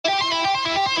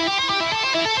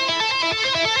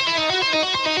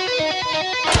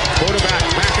Quarterback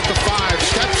back at the 5,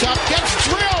 steps up, gets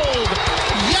drilled.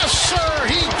 Yes, sir,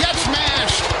 he gets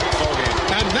mashed.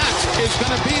 And that is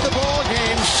going to be the ball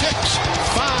game. 6,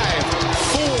 5,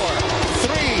 4,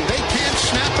 3. They can't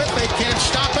snap it. They can't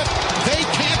stop it. They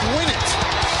can't win it.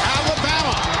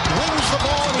 Alabama wins the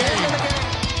ball game.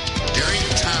 Derek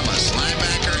Thomas,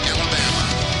 linebacker, Alabama.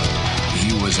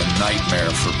 He was a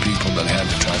nightmare for people that had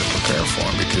to try to prepare for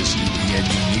him because he had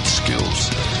unique skills.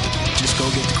 Just go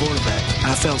get the quarterback.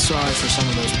 I felt sorry for some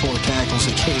of those poor tackles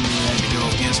that came in and had to go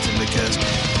against him because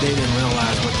they didn't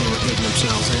realize what they were getting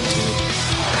themselves into.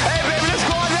 Hey, baby, let's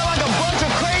go out there like a bunch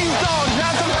of crazy dogs.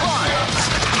 Have some fun.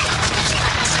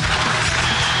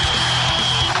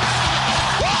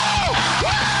 Woo!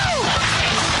 Woo!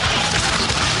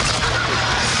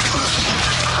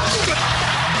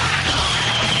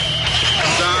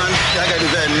 Son, I got to do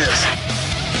that in this.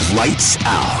 Lights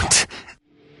out.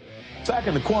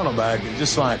 Sacking the cornerback is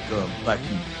just like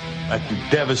you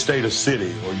devastate a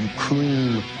city or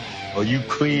you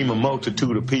cream a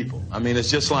multitude of people. I mean,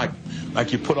 it's just like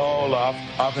you put all the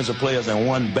offensive players in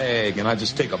one bag, and I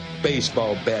just take a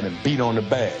baseball bat and beat on the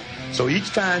bag. So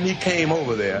each time he came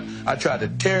over there, I tried to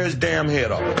tear his damn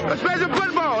head off. Let's play some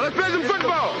football. Let's play some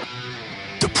football.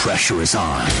 The pressure is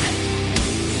on.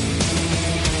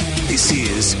 This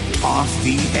is Off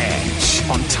the Edge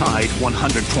on Tide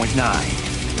 100.9.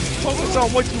 Focus on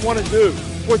what you want to do,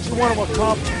 what you want to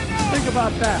accomplish. Think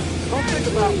about that. Don't think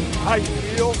about how you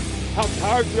feel, how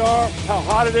tired you are, how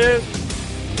hot it is.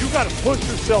 You got to push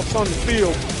yourself on the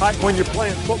field like when you're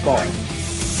playing football.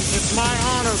 It's my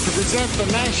honor to present the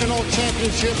National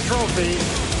Championship Trophy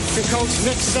to Coach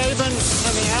Nick Saban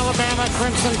and the Alabama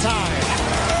Crimson Tide.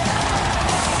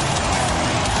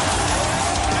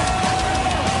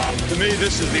 To me,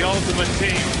 this is the ultimate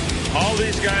team. All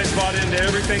these guys bought into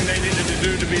everything they needed to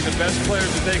do to be the best players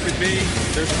that they could be.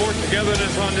 There's more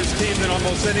togetherness on this team than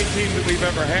almost any team that we've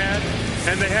ever had.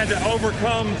 And they had to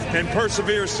overcome and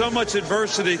persevere so much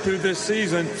adversity through this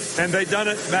season, and they've done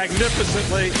it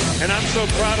magnificently. And I'm so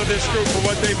proud of this group for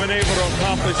what they've been able to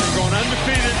accomplish and going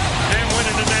undefeated and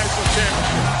winning the national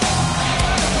championship.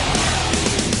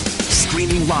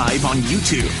 Streaming live on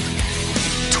YouTube,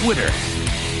 Twitter,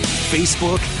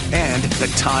 Facebook, and the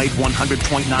Tide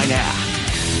 100.9 app.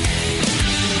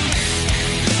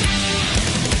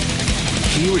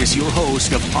 Here is your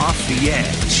host of Off the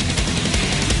Edge,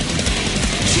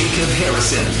 Jacob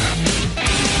Harrison.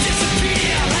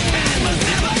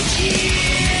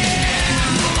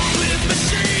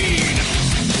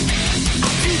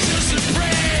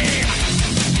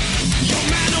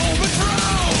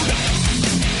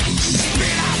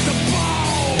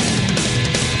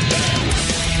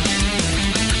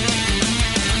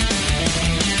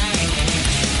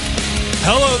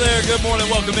 Hello there, good morning,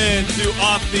 welcome in to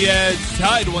Off the Edge,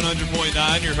 Tide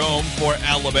 100.9, your home for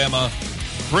Alabama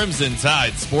Crimson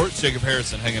Tide Sports. Jacob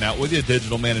Harrison hanging out with you,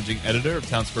 digital managing editor of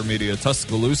Town Square Media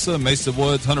Tuscaloosa, Mesa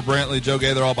Woods, Hunter Brantley, Joe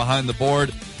Gaither, all behind the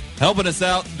board, helping us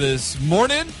out this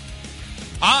morning.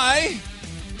 I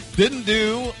didn't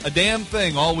do a damn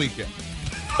thing all weekend.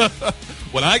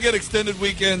 When I get extended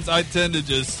weekends, I tend to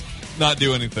just not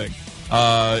do anything.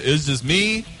 It's just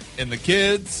me and the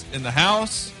kids in the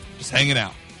house, just hanging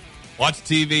out, watching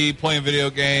TV, playing video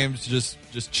games,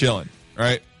 just chilling,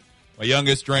 right? My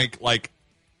youngest drank, like,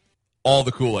 all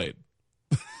the Kool-Aid.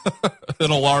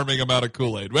 An alarming amount of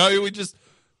Kool-Aid. Well, we just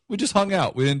hung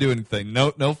out. We didn't do anything.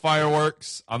 No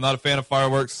fireworks. I'm not a fan of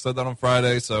fireworks. I said that on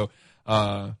Friday. So,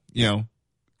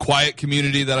 quiet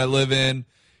community that I live in.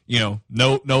 No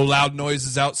loud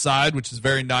noises outside, which is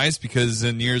very nice because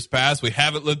in years past we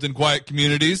haven't lived in quiet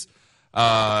communities.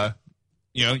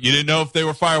 You didn't know if they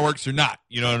were fireworks or not.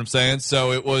 You know what I'm saying?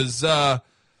 So it was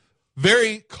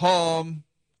very calm,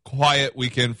 quiet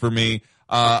weekend for me.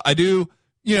 I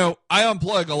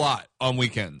unplug a lot on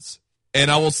weekends.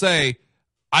 And I will say,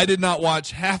 I did not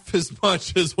watch half as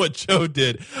much as what Joe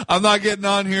did. I'm not getting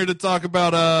on here to talk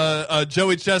about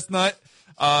Joey Chestnut.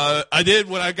 I did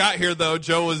when I got here, though.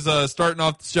 Joe was starting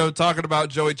off the show talking about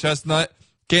Joey Chestnut.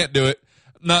 Can't do it.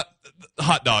 Not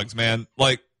hot dogs, man.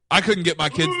 Like, I couldn't get my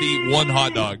kids to eat one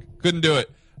hot dog. Couldn't do it.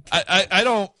 I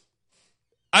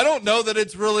don't know that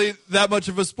it's really that much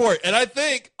of a sport. And I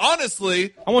think,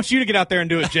 honestly, I want you to get out there and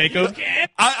do it, Jacob.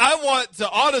 I want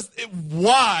to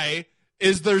why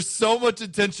is there so much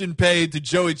attention paid to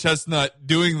Joey Chestnut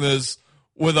doing this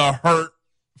with a hurt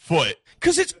foot?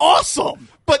 Because it's awesome.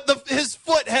 But his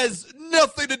foot has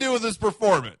nothing to do with his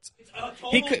performance. It's a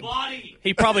total body.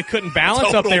 He probably couldn't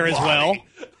balance up there as well.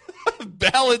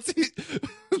 Balance?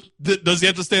 Does he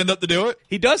have to stand up to do it?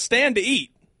 He does stand to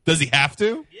eat. Does he have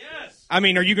to? Yes. I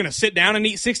mean, are you going to sit down and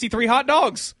eat 63 hot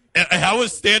dogs? How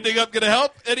is standing up going to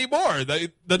help anymore?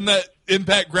 Doesn't that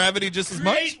impact gravity just as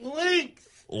much?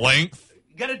 Length.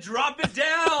 You got to drop it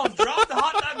down. Drop the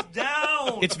hot dogs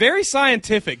down. It's very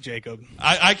scientific, Jacob.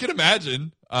 I can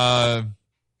imagine. I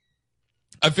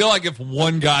feel like if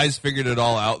one guy's figured it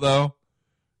all out, though,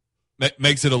 that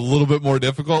makes it a little bit more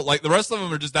difficult. Like, the rest of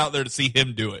them are just out there to see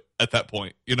him do it at that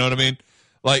point. You know what I mean?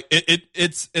 Like,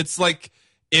 it's like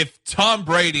if Tom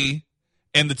Brady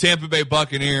and the Tampa Bay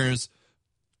Buccaneers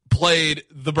played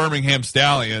the Birmingham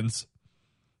Stallions,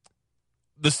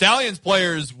 the Stallions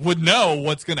players would know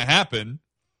what's going to happen,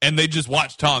 and they just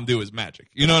watch Tom do his magic.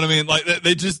 You know what I mean? Like,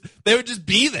 they would just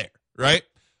be there, right?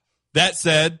 That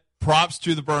said, props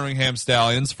to the Birmingham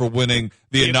Stallions for winning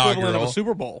the inaugural equivalent of a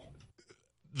Super Bowl.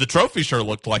 The trophy sure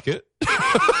looked like it.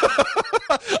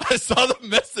 I saw the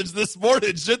message this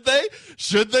morning. Should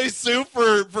they sue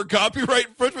for copyright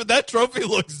infringement? That trophy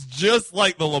looks just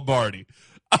like the Lombardi.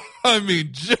 I mean,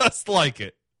 just like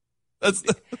it.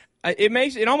 It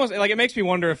makes me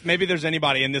wonder if maybe there's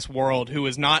anybody in this world who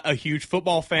is not a huge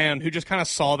football fan who just kind of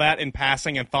saw that in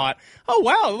passing and thought, "Oh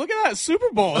wow, look at that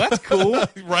Super Bowl. That's cool."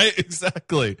 Right?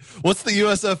 Exactly. What's the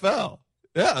USFL?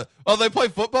 Yeah. Oh, they play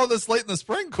football this late in the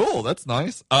spring. Cool. That's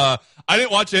nice. I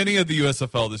didn't watch any of the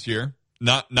USFL this year.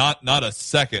 Not a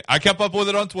second. I kept up with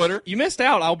it on Twitter. You missed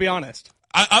out. I'll be honest.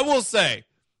 I will say,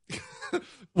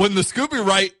 when the Scooby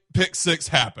Wright pick six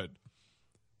happened,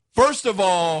 first of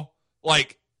all,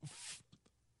 like,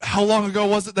 how long ago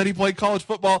was it that he played college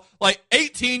football? Like,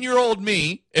 18-year-old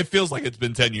me, it feels like it's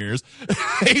been 10 years,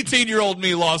 18-year-old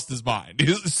me lost his mind.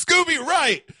 Scooby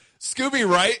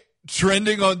Wright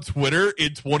trending on Twitter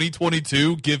in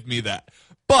 2022, give me that.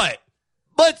 But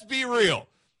let's be real.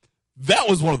 That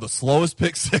was one of the slowest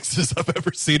pick sixes I've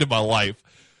ever seen in my life.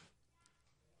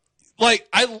 Like,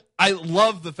 I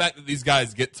love the fact that these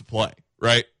guys get to play,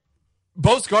 right?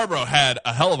 Bo Scarborough had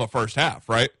a hell of a first half,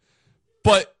 right?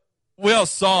 But we all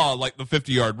saw, like, the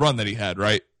 50-yard run that he had,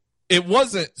 right? It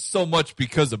wasn't so much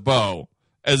because of Bo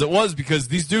as it was because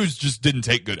these dudes just didn't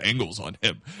take good angles on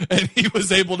him. And he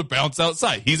was able to bounce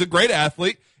outside. He's a great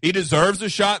athlete. He deserves a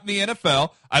shot in the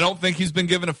NFL. I don't think he's been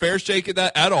given a fair shake at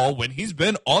that at all. When he's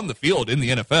been on the field in the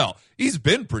NFL, he's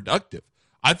been productive.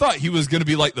 I thought he was going to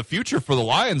be like the future for the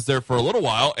Lions there for a little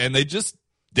while, and they just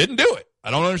didn't do it. I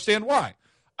don't understand why.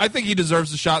 I think he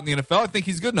deserves a shot in the NFL. I think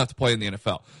he's good enough to play in the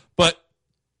NFL. But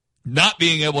not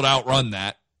being able to outrun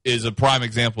that is a prime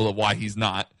example of why he's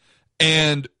not.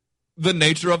 And the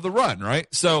nature of the run, right?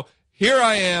 So here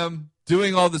I am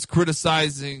doing all this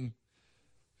criticizing,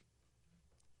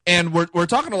 and we're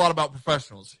talking a lot about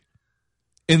professionals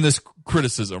in this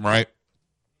criticism, right?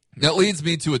 That leads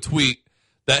me to a tweet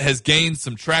that has gained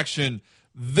some traction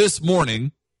this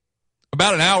morning,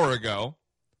 about an hour ago.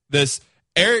 This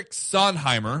Eric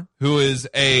Sondheimer, who is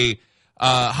a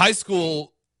high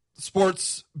school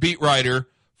sports beat writer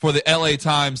for the LA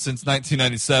Times since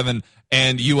 1997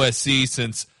 and USC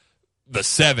since the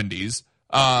 70s.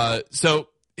 So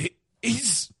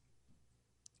he's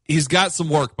got some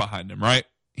work behind him, right?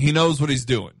 He knows what he's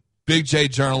doing. Big J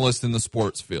journalist in the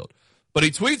sports field. But he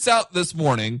tweets out this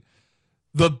morning,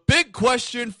 the big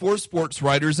question for sports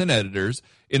writers and editors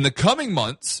in the coming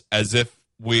months, as if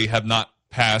we have not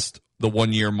passed the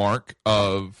 1-year mark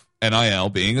of NIL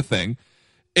being a thing,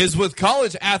 is with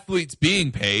college athletes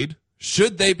being paid,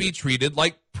 should they be treated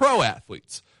like pro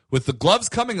athletes, with the gloves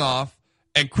coming off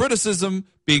and criticism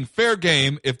being fair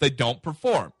game if they don't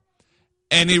perform?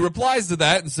 And he replies to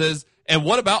that and says, and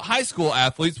what about high school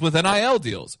athletes with NIL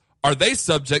deals? Are they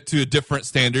subject to a different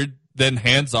standard than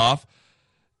hands-off?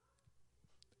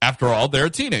 After all, they're a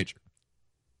teenager.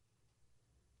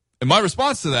 And my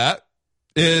response to that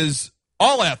is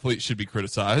all athletes should be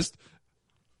criticized.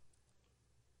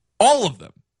 All of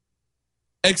them.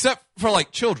 Except for,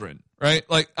 like, children, right?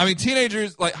 Like, I mean,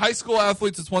 teenagers, like, high school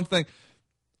athletes is one thing.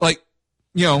 Like,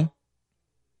 you know,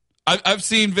 I've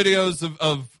seen videos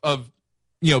of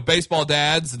you know, baseball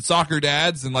dads and soccer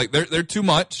dads, and, like, they're too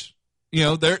much. You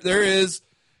know, there is,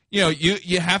 you know,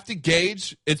 you have to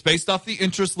gauge. It's based off the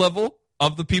interest level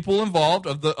of the people involved,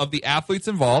 of the athletes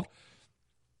involved.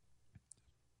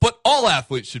 But all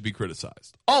athletes should be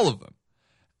criticized. All of them.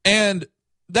 And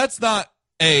that's not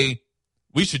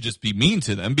we should just be mean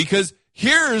to them, because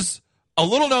here's a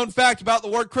little known fact about the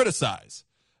word criticize,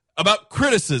 about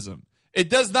criticism. It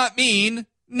does not mean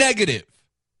negative.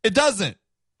 It doesn't.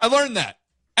 I learned that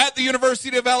at the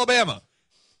University of Alabama.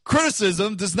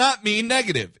 Criticism does not mean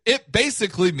negative. It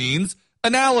basically means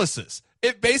analysis.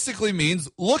 It basically means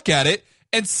look at it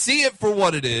and see it for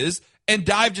what it is and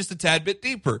dive just a tad bit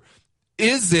deeper.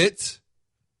 Is it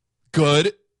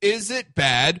good is it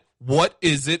bad? What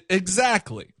is it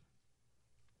exactly?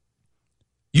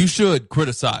 You should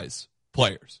criticize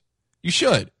players. You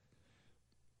should.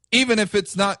 Even if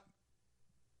it's not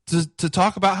to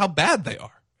talk about how bad they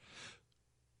are.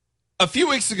 A few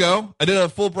weeks ago, I did a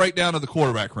full breakdown of the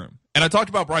quarterback room, and I talked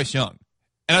about Bryce Young.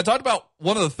 And I talked about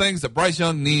one of the things that Bryce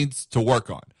Young needs to work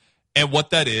on. And what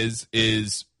that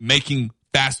is making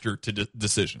faster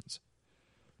decisions.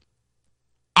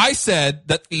 I said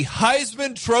that the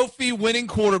Heisman Trophy winning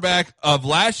quarterback of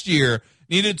last year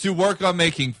needed to work on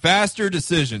making faster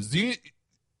decisions. The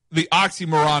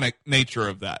oxymoronic nature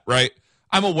of that, right?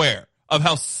 I'm aware of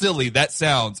how silly that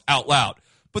sounds out loud.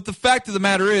 But the fact of the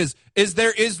matter is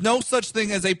there is no such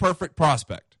thing as a perfect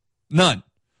prospect. None.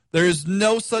 There is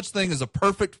no such thing as a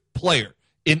perfect player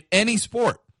in any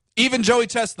sport. Even Joey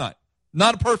Chestnut,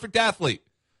 not a perfect athlete,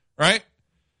 right?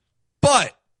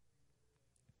 But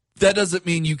that doesn't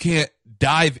mean you can't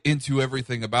dive into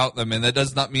everything about them, and that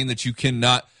does not mean that you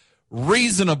cannot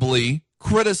reasonably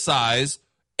criticize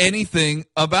anything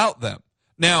about them.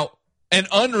 Now, an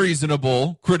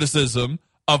unreasonable criticism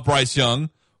of Bryce Young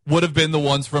would have been the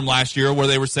ones from last year where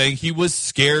they were saying he was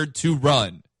scared to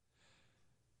run.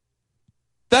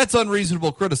 That's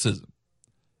unreasonable criticism.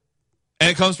 And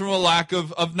it comes from a lack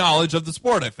of knowledge of the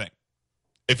sport, I think.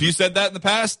 If you said that in the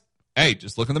past, hey,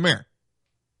 just look in the mirror.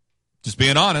 Just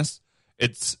being honest,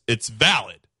 it's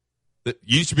valid. That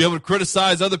you should be able to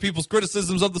criticize other people's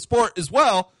criticisms of the sport as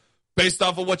well based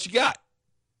off of what you got.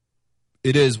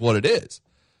 It is what it is.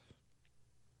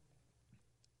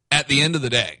 At the end of the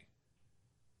day,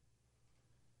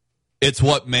 it's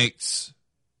what makes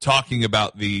talking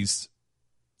about these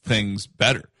things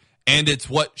better. And it's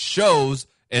what shows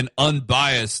an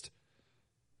unbiased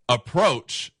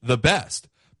approach the best.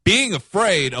 Being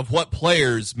afraid of what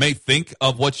players may think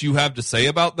of what you have to say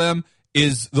about them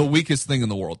is the weakest thing in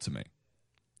the world to me.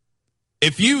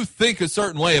 If you think a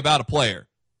certain way about a player,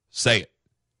 say it.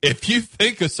 If you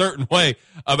think a certain way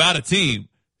about a team,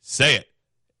 say it.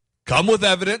 Come with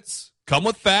evidence. Come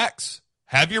with facts.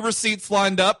 Have your receipts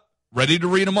lined up, ready to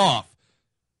read them off.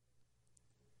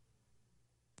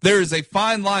 There is a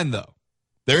fine line, though.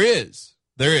 There is.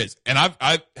 And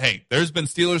hey, there's been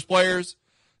Steelers players,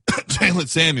 Jalen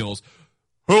Samuels,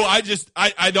 who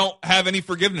I don't have any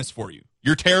forgiveness for you.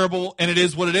 You're terrible, and it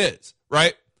is what it is,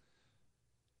 right?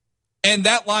 And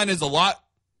that line is a lot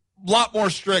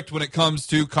more strict when it comes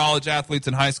to college athletes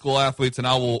and high school athletes, and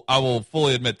I will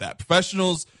fully admit that.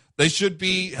 Professionals, they should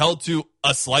be held to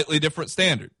a slightly different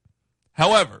standard.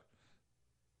 However,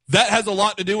 that has a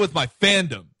lot to do with my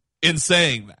fandom in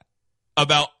saying that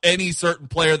about any certain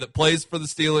player that plays for the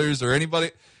Steelers or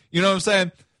anybody. You know what I'm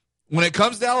saying? When it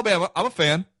comes to Alabama, I'm a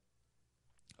fan.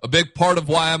 A big part of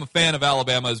why I'm a fan of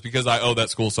Alabama is because I owe that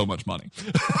school so much money.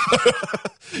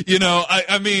 You know,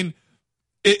 I mean,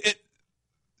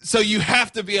 so you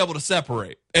have to be able to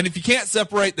separate. And if you can't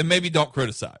separate, then maybe don't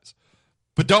criticize.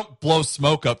 But don't blow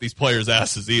smoke up these players'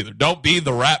 asses either. Don't be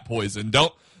the rat poison.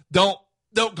 Don't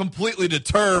completely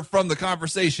deter from the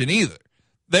conversation either.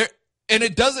 And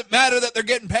it doesn't matter that they're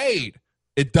getting paid.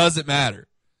 It doesn't matter.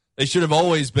 They should have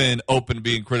always been open to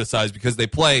being criticized because they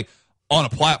play on a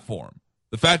platform.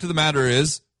 The fact of the matter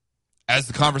is, as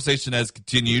the conversation has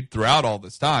continued throughout all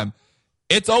this time,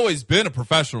 it's always been a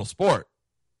professional sport.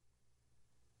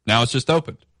 Now it's just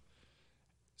opened.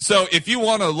 So if you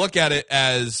want to look at it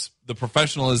as the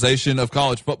professionalization of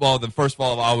college football, then first of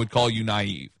all, I would call you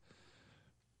naive.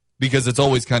 Because it's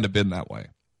always kind of been that way.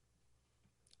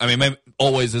 I mean, maybe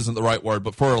always isn't the right word,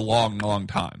 but for a long, long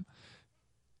time.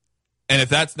 And if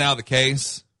that's now the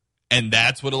case, and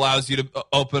that's what allows you to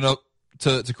open up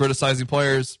to criticizing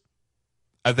players,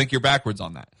 I think you're backwards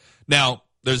on that. Now,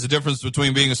 there's a difference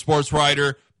between being a sports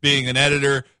writer, being an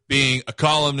editor, being a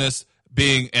columnist,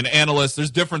 being an analyst.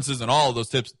 There's differences in all of those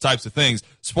types of things.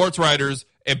 Sports writers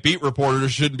and beat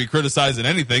reporters shouldn't be criticizing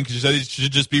anything because you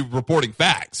should just be reporting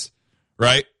facts,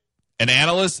 right? An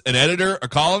analyst, an editor, a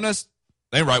columnist,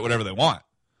 they write whatever they want.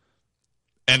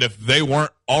 And if they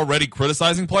weren't already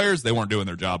criticizing players, they weren't doing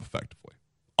their job effectively,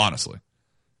 honestly,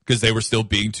 because they were still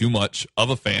being too much of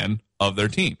a fan of their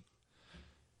team.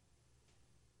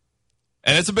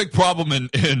 And it's a big problem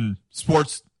in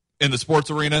sports, in the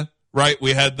sports arena, right?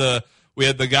 We had the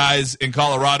guys in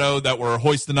Colorado that were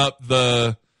hoisting up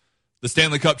the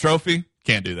Stanley Cup trophy.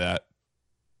 Can't do that.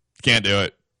 Can't do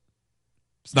it.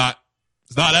 It's not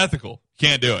ethical.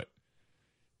 Can't do it.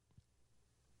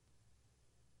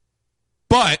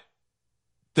 But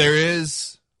there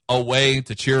is a way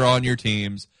to cheer on your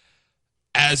teams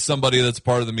as somebody that's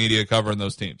part of the media covering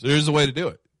those teams. There is a way to do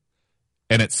it.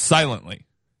 And it's silently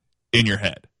in your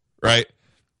head, right?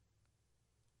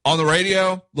 On the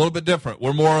radio, a little bit different.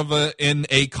 We're more of in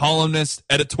a columnist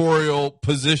editorial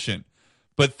position,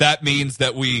 but that means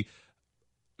that we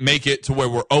make it to where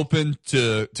we're open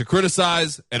to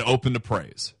criticize and open to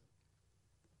praise.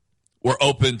 We're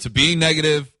open to being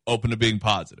negative, open to being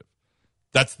positive.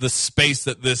 That's the space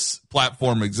that this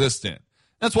platform exists in.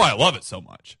 That's why I love it so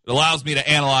much. It allows me to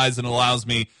analyze and allows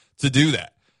me to do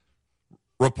that.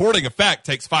 Reporting a fact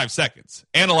takes 5 seconds.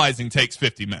 Analyzing takes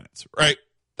 50 minutes, right?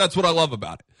 That's what I love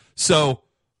about it. So,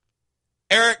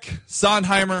 Eric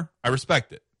Sondheimer, I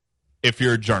respect it. If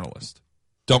you're a journalist,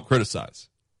 don't criticize.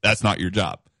 That's not your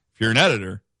job. If you're an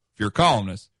editor, if you're a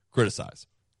columnist, criticize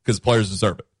because players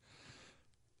deserve it.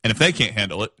 And if they can't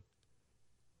handle it,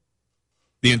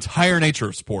 the entire nature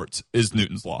of sports is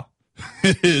Newton's Law.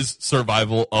 It is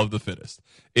survival of the fittest.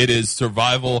 It is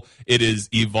survival. It is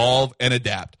evolve and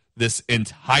adapt this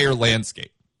entire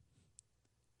landscape.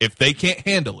 If they can't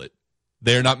handle it,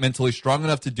 they're not mentally strong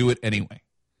enough to do it anyway.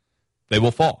 They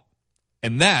will fall.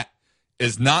 And that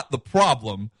is not the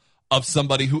problem of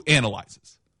somebody who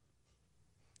analyzes.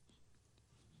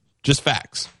 Just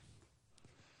facts.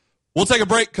 We'll take a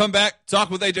break, come back, talk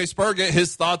with AJ Spur, get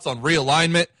his thoughts on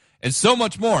realignment, and so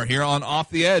much more here on Off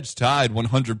the Edge, Tide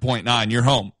 100.9, your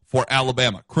home for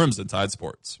Alabama Crimson Tide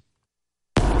Sports.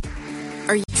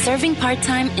 Serving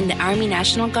part-time in the Army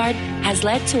National Guard has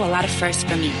led to a lot of firsts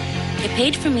for me. It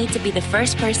paid for me to be the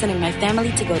first person in my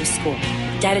family to go to school.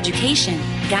 That education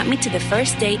got me to the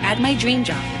first day at my dream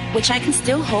job, which I can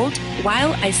still hold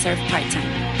while I serve part-time.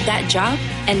 That job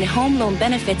and the home loan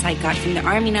benefits I got from the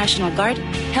Army National Guard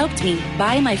helped me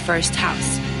buy my first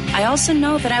house. I also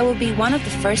know that I will be one of the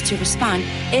first to respond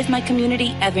if my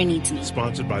community ever needs me.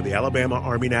 Sponsored by the Alabama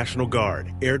Army National Guard.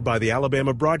 Aired by the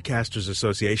Alabama Broadcasters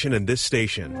Association and this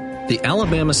station. The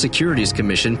Alabama Securities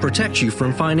Commission protects you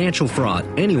from financial fraud.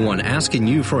 Anyone asking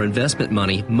you for investment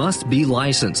money must be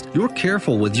licensed. You're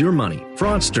careful with your money.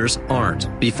 Fraudsters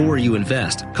aren't. Before you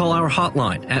invest, call our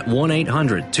hotline at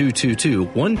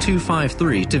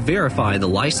 1-800-222-1253 to verify the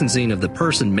licensing of the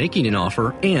person making an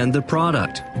offer and the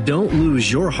product. Don't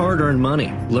lose your hard-earned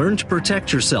money. Learn to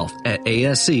protect yourself at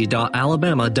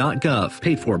asc.alabama.gov.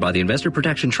 Paid for by the Investor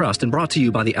Protection Trust and brought to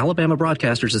you by the Alabama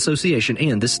Broadcasters Association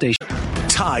and this station.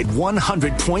 Tide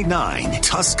 100.9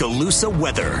 Tuscaloosa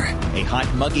weather. A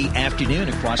hot, muggy afternoon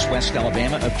across West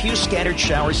Alabama. A few scattered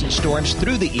showers and storms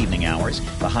through the evening hours.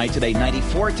 The high today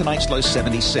 94, tonight's low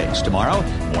 76. Tomorrow,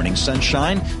 morning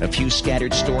sunshine. A few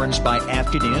scattered storms by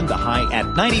afternoon. The high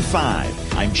at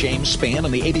 95. I'm James Spann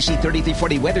on the ABC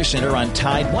 3340 Weather Center on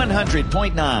Tide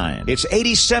 100.9. It's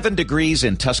 87 degrees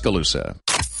in Tuscaloosa.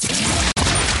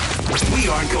 We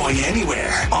aren't going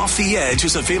anywhere. Off the Edge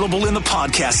is available in the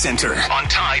podcast center on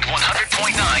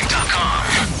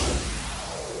Tide100.9.com.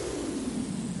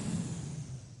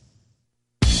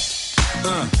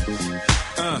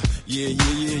 Yeah.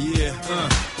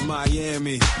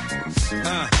 Miami.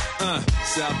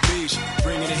 South Beach,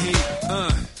 bringing the heat.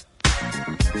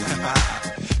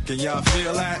 Can y'all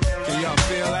feel that?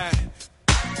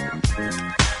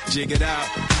 Jig it out.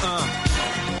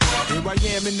 Here I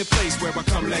am in the place where I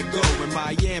come let go. In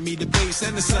Miami, the base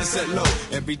and the sunset low.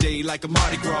 Every day like a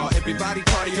Mardi Gras. Everybody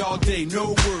party all day.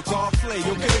 No work, all play,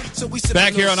 okay? So we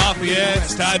back here on Off the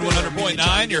Edge, Tide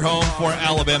 100.9, your home for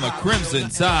Alabama Crimson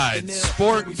Tide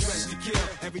Sports.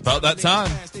 About that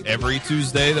time, every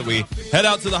Tuesday that we head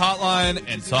out to the hotline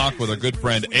and talk with our good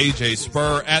friend AJ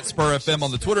Spur at Spur FM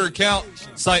on the Twitter account,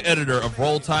 site editor of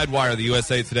Roll Tide Wire, the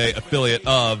USA Today affiliate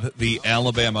of the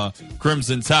Alabama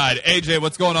Crimson Tide. AJ,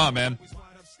 what's going on, man?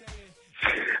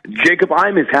 Jacob,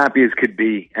 I'm as happy as could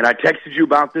be, and I texted you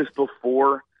about this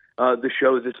before the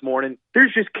show this morning.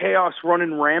 There's just chaos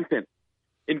running rampant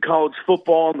in college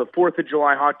football and the 4th of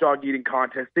July hot dog eating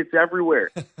contest. It's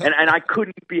everywhere, and I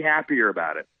couldn't be happier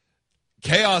about it.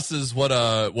 Chaos is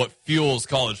what fuels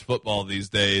college football these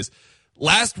days.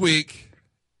 Last week,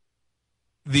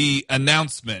 the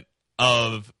announcement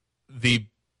of the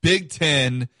Big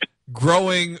Ten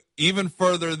growing even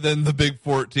further than the Big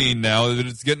 14 now.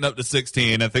 It's getting up to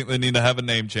 16. I think they need to have a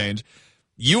name change.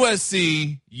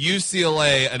 USC,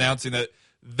 UCLA announcing that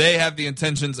they have the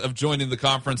intentions of joining the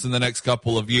conference in the next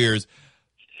couple of years.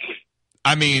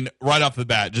 I mean, right off the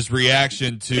bat, just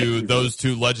reaction to those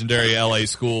two legendary LA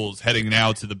schools heading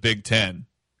now to the Big Ten.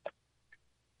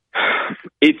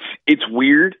 It's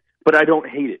weird, but I don't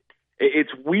hate it.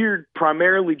 It's weird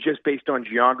primarily just based on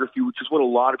geography, which is what a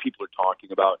lot of people are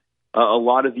talking about. A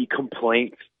lot of the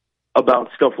complaints about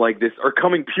stuff like this are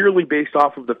coming purely based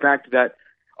off of the fact that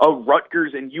a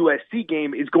Rutgers and USC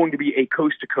game is going to be a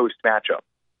coast-to-coast matchup.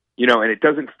 And it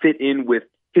doesn't fit in with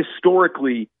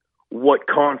historically what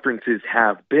conferences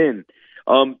have been.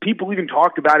 People even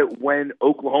talked about it when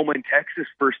Oklahoma and Texas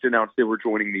first announced they were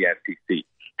joining the SEC.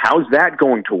 How's that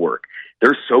going to work?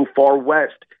 They're so far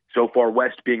west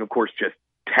being, of course, just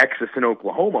Texas and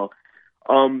Oklahoma.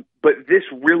 But this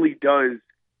really does,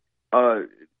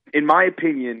 in my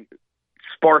opinion,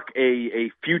 spark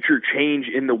a future change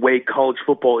in the way college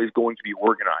football is going to be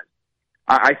organized.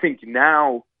 I think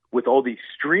now with all these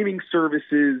streaming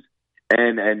services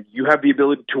and you have the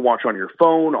ability to watch on your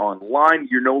phone, online,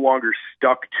 you're no longer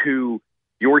stuck to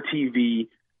your TV,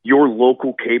 your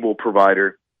local cable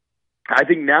provider. I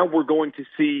think now we're going to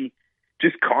see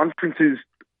just conferences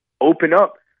open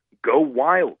up, go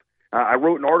wild. I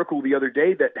wrote an article the other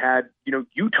day that had,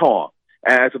 Utah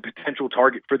as a potential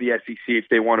target for the SEC if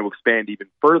they want to expand even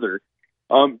further,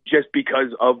 just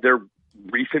because of their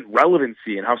recent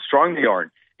relevancy and how strong they are.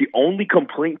 The only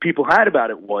complaint people had about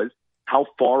it was how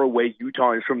far away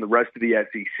Utah is from the rest of the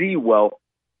SEC. Well,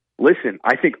 listen,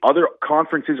 I think other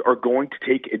conferences are going to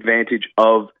take advantage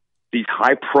of these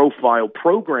high-profile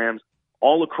programs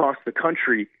all across the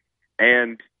country,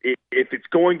 and if it's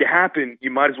going to happen,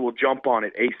 you might as well jump on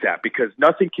it ASAP, because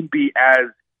nothing can be as,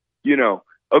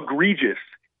 egregious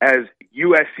as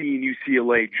USC and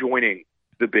UCLA joining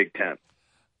the Big Ten.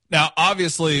 Now,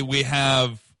 obviously, we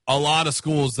have a lot of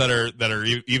schools that are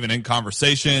even in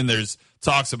conversation. There's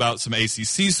talks about some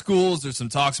ACC schools. There's some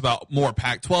talks about more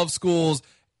Pac-12 schools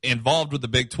involved with the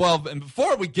Big 12. And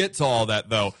before we get to all that,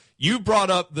 though, you brought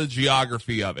up the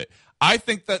geography of it. I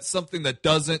think that's something that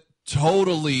doesn't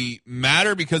totally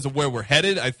matter because of where we're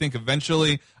headed. I think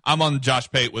eventually I'm on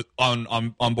Josh Pate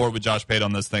on board with Josh Pate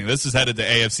on this thing. This is headed to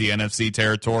AFC, NFC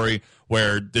territory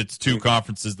where it's two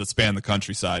conferences that span the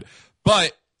countryside.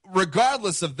 But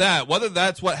regardless of that, whether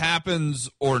that's what happens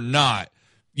or not,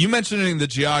 you mentioning the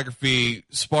geography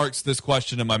sparks this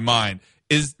question in my mind.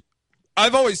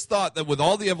 I've always thought that with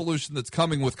all the evolution that's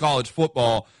coming with college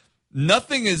football,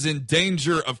 nothing is in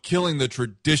danger of killing the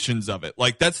traditions of it.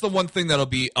 Like, that's the one thing that'll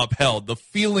be upheld, the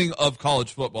feeling of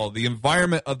college football, the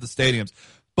environment of the stadiums.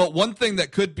 But one thing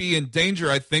that could be in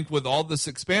danger, I think, with all this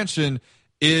expansion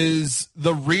is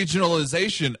the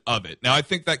regionalization of it. Now, I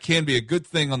think that can be a good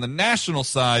thing on the national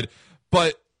side,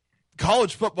 but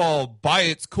college football, by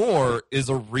its core, is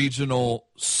a regional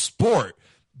sport.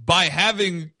 By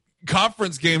having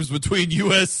conference games between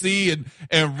USC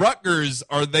and Rutgers,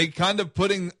 are they kind of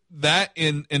putting that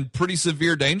in pretty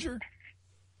severe danger?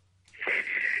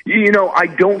 I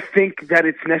don't think that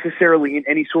it's necessarily in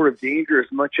any sort of danger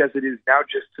as much as it is now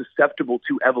just susceptible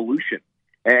to evolution.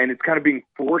 And it's kind of being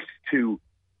forced to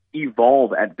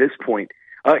evolve at this point.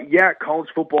 College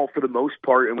football for the most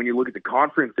part, and when you look at the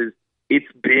conferences, it's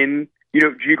been,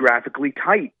 geographically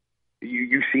tight.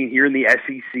 You've seen here in the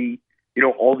SEC,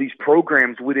 all these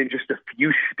programs within just a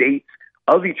few states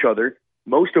of each other,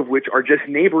 most of which are just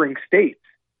neighboring states.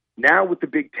 Now with the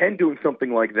Big Ten doing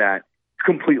something like that, it's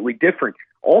completely different.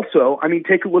 Also,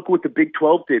 take a look at what the Big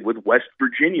 12 did with West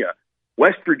Virginia.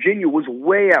 West Virginia was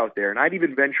way out there, and I'd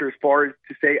even venture as far as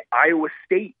to say Iowa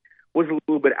State was a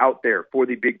little bit out there for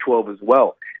the Big 12 as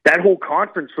well. That whole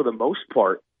conference, for the most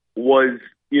part, was,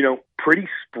 pretty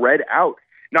spread out.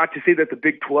 Not to say that the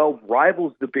Big 12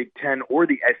 rivals the Big 10 or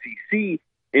the SEC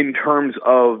in terms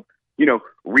of,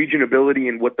 regionability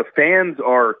and what the fans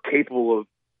are capable of,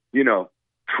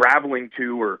 traveling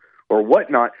to or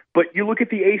whatnot. But you look at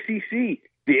the ACC.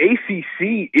 The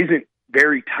ACC isn't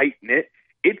very tight-knit.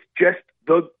 It's just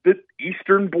the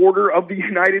eastern border of the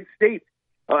United States.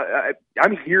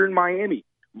 I'm here in Miami.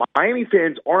 Miami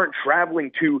fans aren't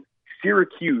traveling to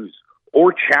Syracuse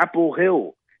or Chapel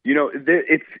Hill.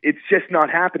 It's just not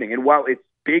happening. And while it's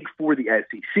big for the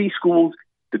SEC schools,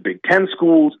 the Big Ten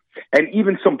schools, and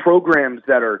even some programs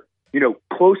that are,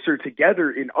 closer together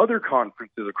in other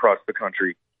conferences across the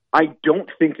country, I don't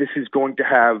think this is going to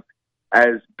have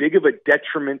as big of a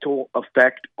detrimental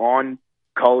effect on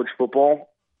college football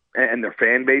and their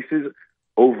fan bases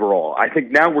overall. I think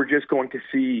now we're just going to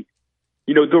see,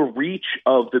 the reach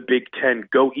of the Big Ten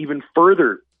go even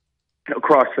further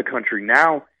across the country.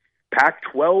 Now,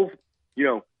 Pac-12,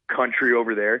 country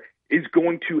over there is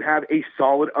going to have a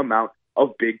solid amount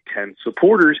of Big Ten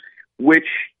supporters, which,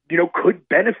 could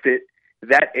benefit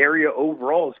that area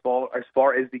overall as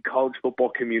far as the college football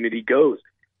community goes.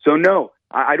 So no,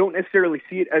 I don't necessarily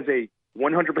see it as a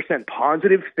 100%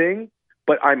 positive thing,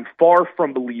 but I'm far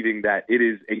from believing that it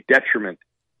is a detriment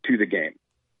to the game.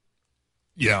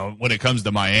 When it comes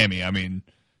to Miami,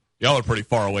 y'all are pretty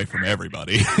far away from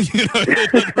everybody. It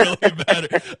doesn't really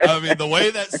matter. The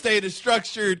way that state is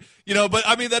structured, but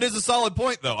that is a solid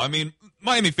point, though.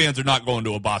 Miami fans are not going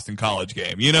to a Boston College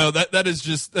game. That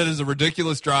is a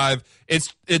ridiculous drive.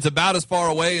 It's about as far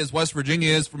away as West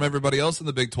Virginia is from everybody else in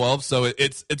the Big 12. So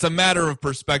it's a matter of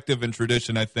perspective and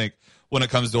tradition, I think, when it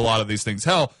comes to a lot of these things.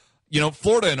 Hell,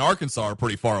 Florida and Arkansas are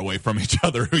pretty far away from each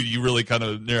other. You really kind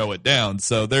of narrow it down.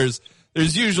 So there's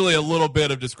usually a little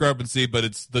bit of discrepancy, but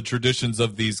it's the traditions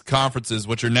of these conferences,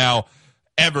 which are now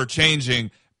ever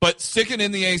changing. But sticking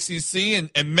in the ACC,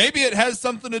 and maybe it has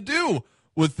something to do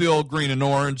with the old green and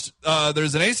orange.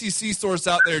 There's an ACC source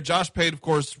out there. Josh Pate, of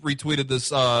course, retweeted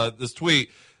this tweet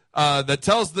that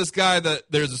tells this guy that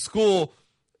there's a school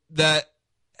that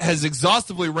has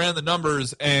exhaustively ran the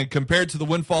numbers, and compared to the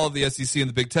windfall of the SEC and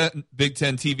the Big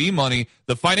Ten TV money,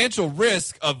 the financial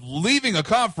risk of leaving a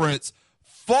conference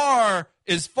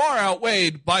is far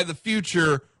outweighed by the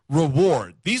future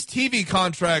reward. These TV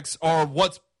contracts are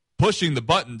what's pushing the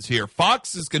buttons here.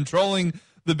 Fox is controlling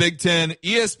the Big Ten.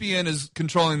 ESPN is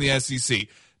controlling the SEC.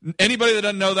 Anybody that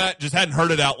doesn't know that just hadn't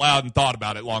heard it out loud and thought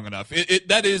about it long enough.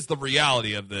 That is the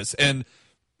reality of this. And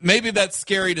maybe that's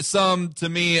scary to some. To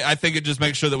me, I think it just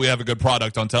makes sure that we have a good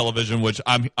product on television, which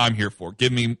I'm here for.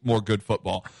 Give me more good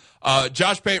football.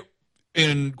 Josh Pate,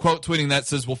 in quote tweeting that,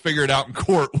 says we'll figure it out in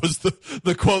court, was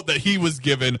the quote that he was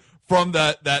given from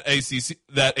that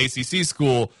ACC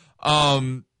school.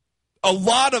 A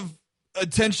lot of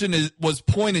attention was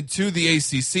pointed to the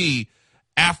ACC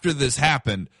after this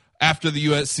happened, after the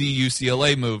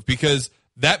USC-UCLA move, because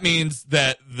that means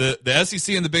that the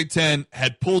SEC and the Big Ten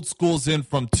had pulled schools in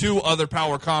from two other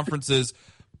power conferences,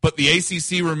 but the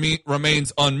ACC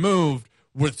remains unmoved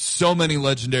with so many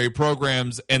legendary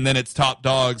programs, and then its top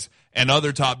dogs and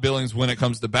other top billings when it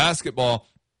comes to basketball.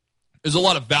 There's a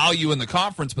lot of value in the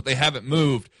conference, but they haven't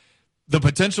moved. The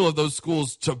potential of those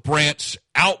schools to branch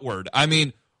outward. I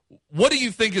mean, what do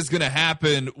you think is going to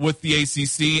happen with the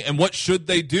ACC, and what should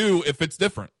they do if it's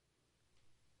different?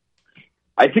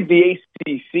 I think the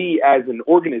ACC as an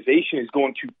organization is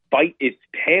going to bite its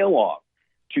tail off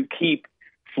to keep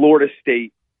Florida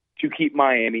State, to keep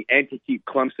Miami, and to keep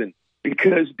Clemson,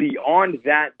 because beyond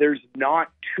that, there's not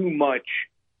too much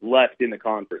left in the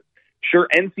conference. Sure,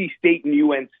 NC State and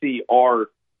UNC are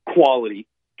quality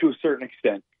to a certain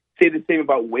extent. Say the same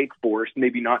about Wake Forest,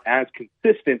 maybe not as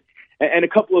consistent. And a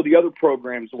couple of the other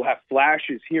programs will have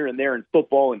flashes here and there in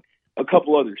football and a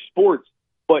couple other sports.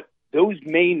 But those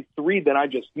main three that I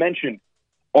just mentioned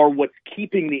are what's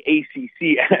keeping the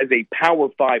ACC as a Power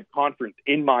 5 conference,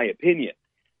 in my opinion.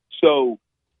 So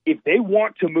if they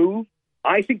want to move,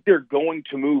 I think they're going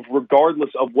to move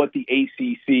regardless of what the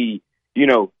ACC,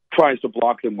 tries to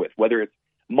block them with, whether it's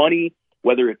money,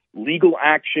 whether it's legal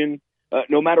action,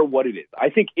 no matter what it is. I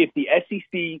think if the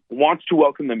SEC wants to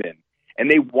welcome them in and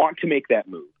they want to make that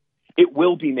move, it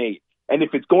will be made. And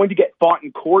if it's going to get fought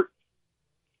in court,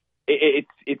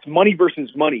 it's money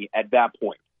versus money at that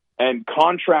point. And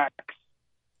contracts,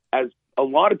 as a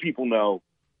lot of people know,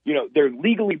 they're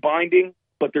legally binding,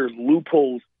 but there's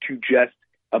loopholes to just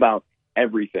about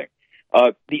everything.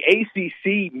 The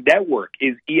ACC network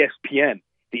is ESPN.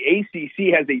 The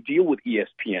ACC has a deal with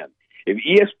ESPN. If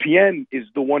ESPN is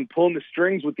the one pulling the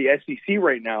strings with the SEC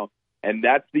right now, and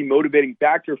that's the motivating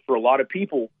factor for a lot of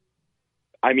people,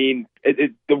 I mean,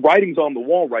 the writing's on the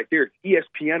wall right there. It's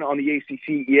ESPN on the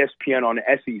ACC, ESPN on the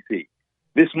SEC.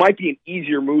 This might be an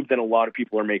easier move than a lot of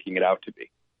people are making it out to be.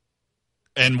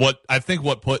 And what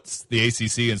puts the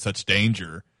ACC in such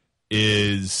danger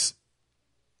is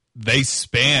they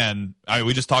span,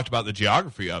 we just talked about the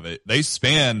geography of it. They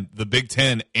span the Big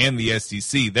Ten and the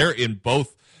SEC. They're in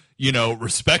both,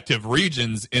 respective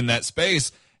regions in that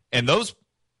space. And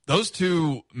those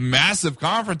two massive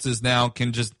conferences now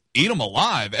can just eat them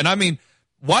alive. And I mean,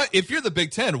 why, if you're the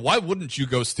Big Ten, why wouldn't you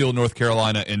go steal North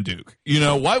Carolina and Duke?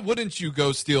 Why wouldn't you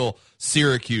go steal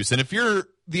Syracuse? And if you're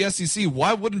the SEC,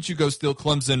 why wouldn't you go steal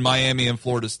Clemson, Miami, and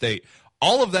Florida State?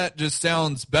 All of that just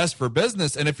sounds best for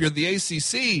business. And if you're the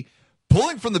ACC,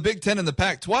 pulling from the Big Ten and the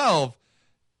Pac-12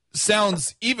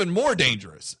 sounds even more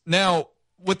dangerous. Now,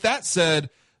 with that said,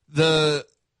 the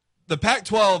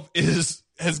Pac-12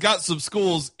 has got some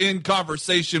schools in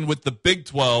conversation with the Big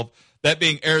 12, that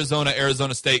being Arizona,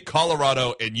 Arizona State,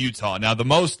 Colorado, and Utah. Now, the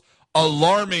most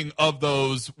alarming of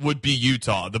those would be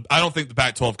Utah. I don't think the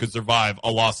Pac-12 could survive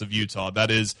a loss of Utah.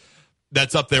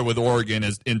 That's up there with Oregon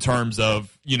in terms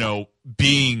of,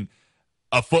 being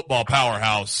a football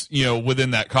powerhouse,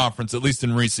 within that conference, at least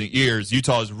in recent years.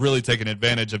 Utah has really taken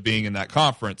advantage of being in that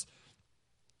conference.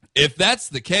 If that's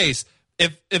the case,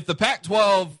 if the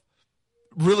Pac-12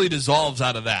 really dissolves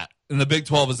out of that and the Big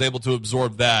 12 is able to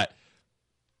absorb that,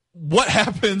 what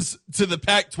happens to the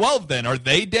Pac-12 then? Are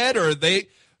they dead, or are they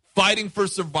fighting for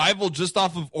survival just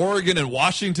off of Oregon and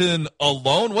Washington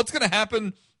alone? What's going to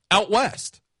happen out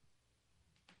west?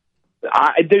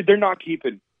 They're not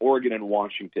keeping Oregon and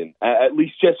Washington, at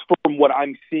least just from what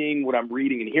I'm seeing, what I'm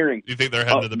reading and hearing. Do you think they're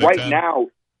headed to the Big right Ten? Now?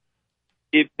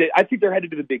 I think they're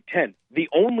headed to the Big Ten. The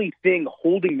only thing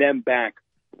holding them back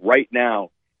right now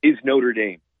is Notre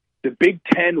Dame. The Big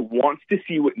Ten wants to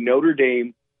see what Notre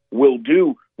Dame will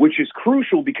do, which is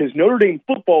crucial because Notre Dame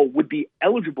football would be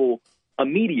eligible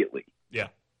immediately. Yeah.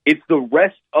 It's the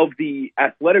rest of the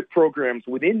athletic programs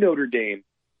within Notre Dame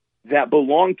that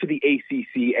belong to the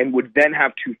ACC and would then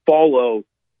have to follow,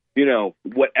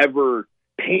 whatever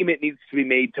payment needs to be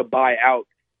made to buy out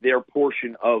their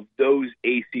portion of those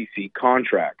ACC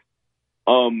contracts.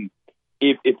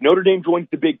 If Notre Dame joins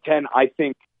the Big Ten, I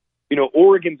think,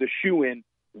 Oregon's a shoo-in.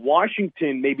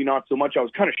 Washington, maybe not so much. I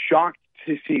was kind of shocked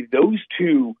to see those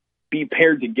two be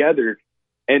paired together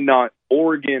and not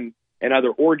Oregon and either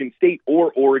Oregon State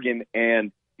or Oregon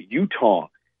and Utah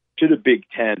to the Big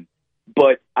Ten.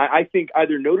 But I think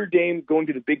either Notre Dame going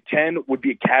to the Big Ten would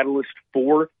be a catalyst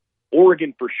for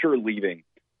Oregon for sure leaving,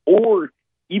 or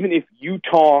even if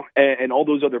Utah and all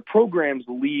those other programs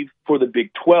leave for the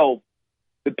Big 12,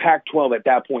 the Pac-12 at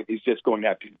that point is just going to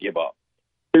have to give up.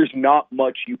 There's not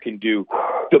much you can do.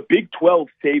 The Big 12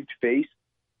 saved face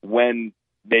when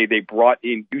they brought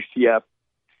in UCF,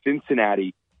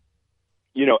 Cincinnati.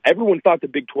 Everyone thought the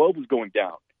Big 12 was going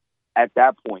down at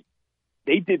that point.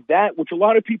 They did that, which a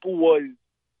lot of people weren't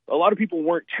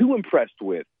too impressed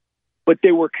with, but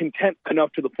they were content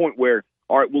enough to the point where,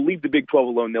 all right, we'll leave the Big 12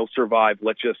 alone. They'll survive.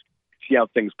 Let's just see how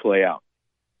things play out.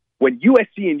 When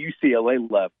USC and UCLA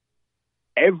left,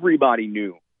 everybody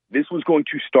knew this was going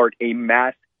to start a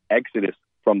mass exodus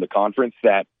from the conference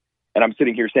that, and I'm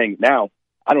sitting here saying now,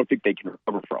 I don't think they can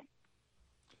recover from.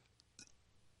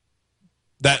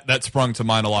 That sprung to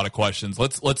mind a lot of questions.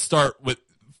 Let's start with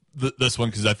this one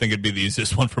because I think it'd be the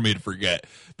easiest one for me to forget.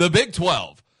 The Big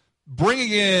 12,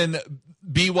 bringing in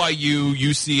BYU,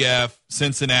 UCF,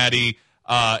 Cincinnati,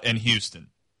 and Houston.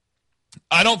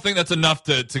 I don't think that's enough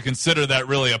to consider that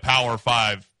really a Power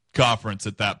 5 conference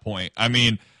at that point. I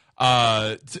mean,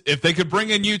 if they could bring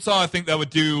in Utah, I think that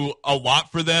would do a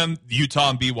lot for them.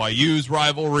 Utah and BYU's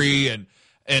rivalry and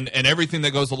everything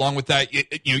that goes along with that.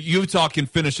 Utah can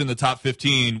finish in the top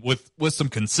 15 with some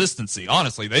consistency.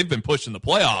 Honestly, they've been pushing the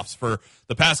playoffs for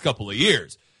the past couple of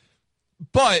years.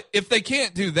 But if they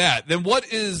can't do that, then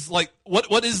what is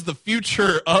the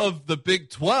future of the Big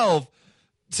 12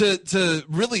 to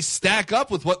really stack up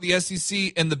with what the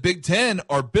SEC and the Big 10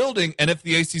 are building? And if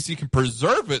the ACC can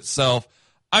preserve itself,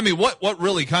 I mean, what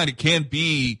really kind of can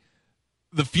be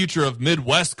the future of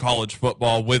Midwest college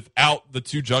football without the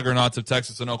two juggernauts of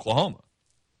Texas and Oklahoma?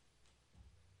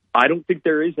 I don't think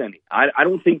there is any. I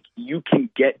don't think you can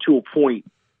get to a point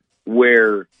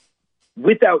where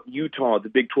without Utah, the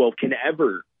Big 12 can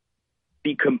ever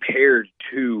be compared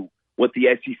to what the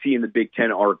SEC and the Big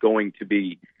 10 are going to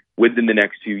be within the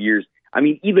next few years. I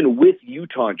mean, even with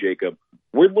Utah, Jacob,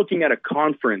 we're looking at a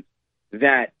conference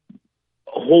that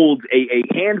holds a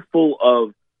handful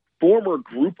of former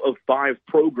Group of 5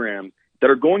 programs that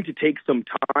are going to take some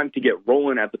time to get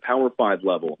rolling at the Power 5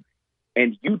 level.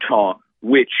 And Utah,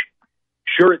 which,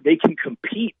 sure, they can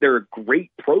compete. They're a great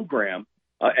program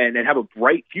and have a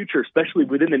bright future, especially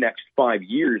within the next 5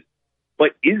 years.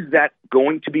 But is that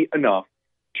going to be enough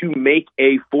to make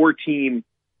a 4-team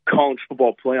college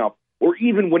football playoff? Or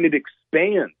even when it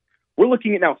expands, we're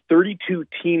looking at now 32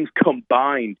 teams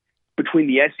combined between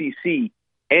the SEC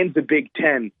and the Big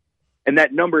 10. And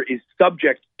that number is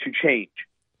subject to change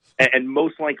and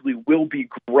most likely will be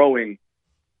growing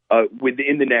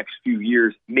within the next few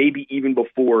years, maybe even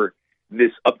before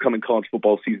this upcoming college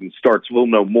football season starts. We'll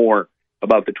know more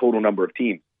about the total number of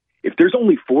teams. If there's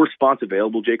only 4 spots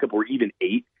available, Jacob, or even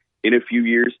 8 in a few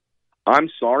years, I'm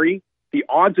sorry, the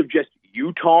odds of just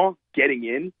Utah getting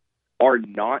in are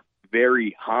not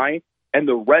very high. And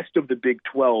the rest of the Big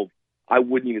 12, I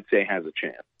wouldn't even say has a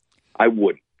chance. I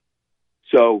wouldn't.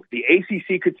 So the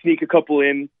ACC could sneak a couple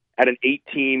in at an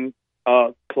 8-team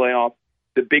playoff.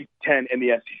 The Big 10 and the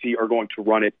SEC are going to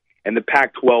run it, and the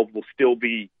Pac-12 will still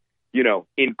be,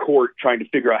 in court trying to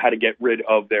figure out how to get rid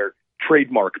of their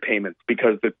trademark payments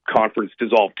because the conference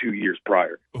dissolved 2 years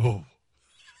prior. Oh,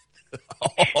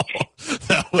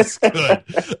 that was good.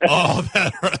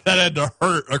 That had to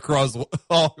hurt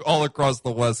all across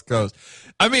the West Coast.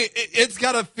 I mean, it's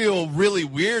got to feel really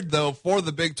weird, though, for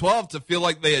the Big 12 to feel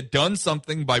like they had done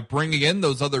something by bringing in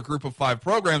those other Group of 5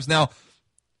 programs. Now,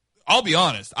 I'll be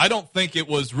honest, I don't think it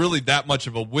was really that much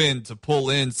of a win to pull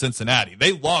in Cincinnati.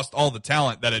 They lost all the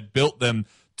talent that had built them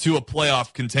to a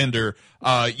playoff contender.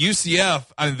 UCF,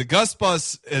 I mean, the Gus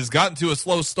Bus has gotten to a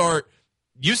slow start.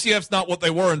 UCF's not what they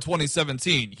were in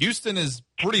 2017. Houston is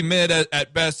pretty mid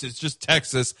at best. It's just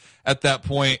Texas at that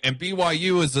point. And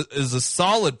BYU is a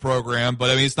solid program, but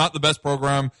I mean, it's not the best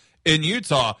program in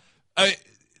Utah.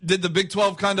 Did the Big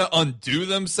 12 kind of undo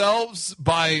themselves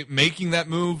by making that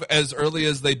move as early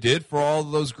as they did for all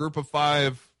of those Group of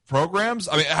 5 programs?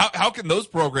 I mean, how can those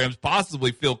programs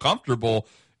possibly feel comfortable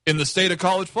in the state of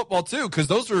college football too? Because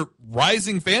those are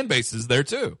rising fan bases there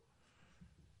too.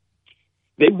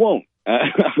 They won't.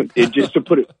 Just to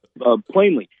put it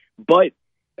plainly. But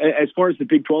as far as the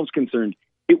Big 12 is concerned,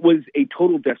 it was a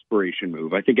total desperation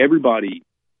move. I think everybody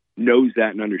knows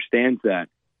that and understands that.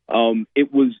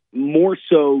 It was more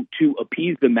so to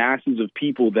appease the masses of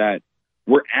people that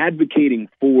were advocating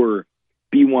for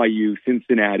BYU,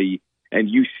 Cincinnati, and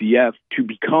UCF to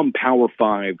become Power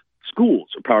 5 schools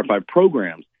or Power 5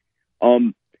 programs.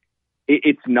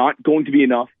 It's not going to be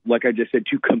enough, like I just said,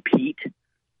 to compete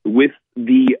with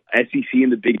the SEC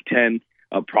and the Big Ten,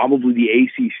 probably the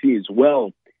ACC as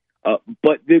well.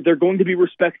 But they're going to be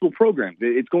respectable programs.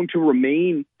 It's going to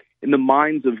remain in the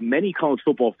minds of many college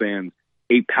football fans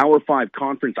a Power 5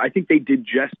 conference. I think they did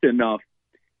just enough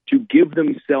to give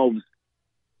themselves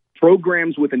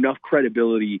programs with enough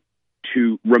credibility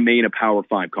to remain a Power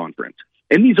 5 conference.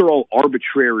 And these are all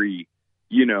arbitrary,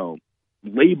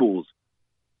 labels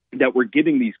that we're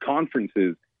giving these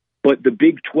conferences. But the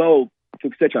Big 12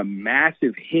 took such a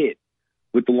massive hit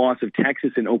with the loss of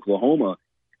Texas and Oklahoma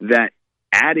that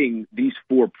adding these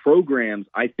 4 programs,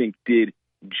 I think, did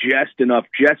just enough,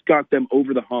 just got them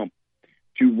over the hump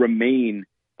to remain,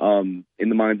 in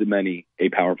the minds of many, a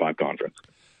Power 5 conference.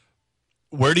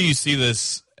 Where do you see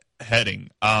this heading?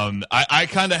 I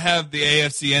kind of have the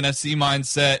AFC, NFC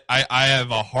mindset. I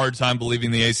have a hard time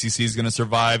believing the ACC is going to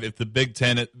survive. If the Big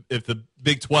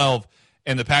 12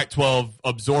 and the Pac-12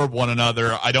 absorb one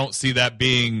another, I don't see that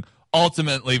being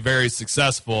ultimately very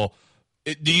successful.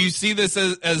 Do you see this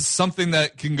as something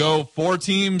that can go 4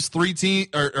 teams,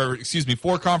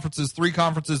 4 conferences, 3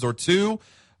 conferences, or 2?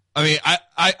 I mean,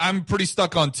 I'm pretty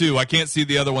stuck on 2. I can't see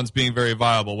the other ones being very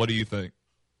viable. What do you think?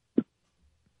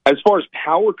 As far as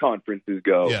power conferences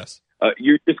go, yes,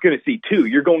 you're just going to see 2.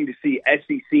 You're going to see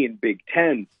SEC and Big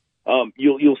Ten.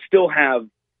 You'll still have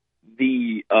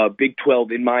the Big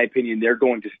 12, in my opinion. They're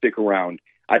going to stick around.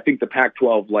 I think the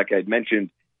Pac-12, like I'd mentioned,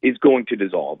 is going to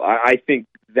dissolve. I think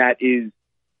that is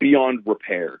beyond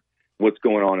repair, what's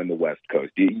going on in the West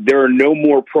Coast. There are no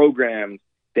more programs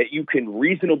that you can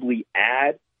reasonably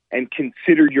add and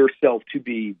consider yourself to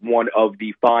be one of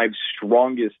the 5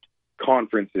 strongest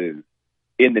conferences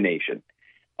in the nation.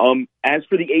 As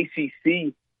for the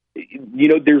ACC,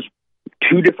 there's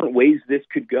 2 different ways this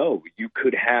could go. You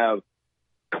could have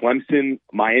Clemson,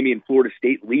 Miami, and Florida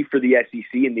State leave for the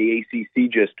SEC, and the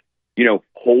ACC just,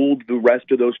 hold the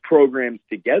rest of those programs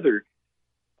together.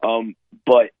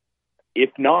 But if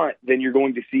not, then you're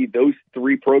going to see those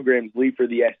 3 programs leave for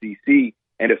the SEC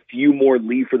and a few more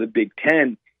leave for the Big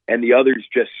Ten, and the others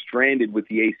just stranded with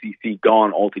the ACC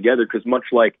gone altogether. Because much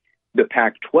like the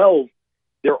Pac-12,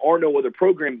 there are no other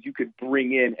programs you could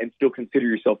bring in and still consider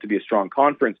yourself to be a strong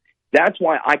conference. That's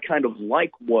why I kind of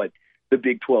like what the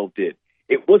Big 12 did.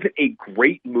 It wasn't a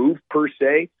great move per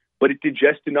se, but it did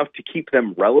just enough to keep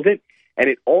them relevant. And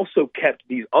it also kept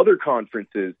these other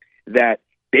conferences that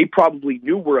they probably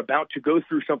knew were about to go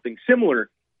through something similar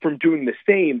from doing the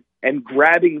same and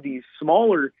grabbing these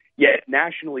smaller yet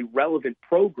nationally relevant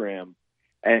programs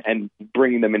and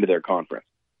bringing them into their conference.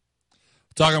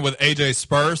 Talking with AJ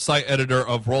Spur, site editor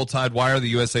of Roll Tide Wire, the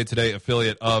USA Today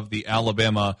affiliate of the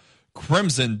Alabama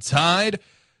Crimson Tide.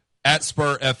 At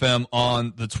Spur FM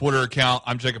on the Twitter account.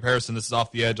 I'm Jacob Harrison. This is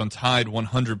Off the Edge on Tide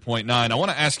 100.9. I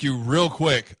want to ask you real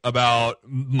quick about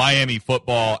Miami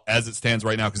football as it stands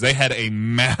right now, because they had a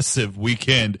massive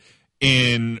weekend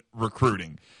in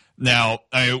recruiting. Now,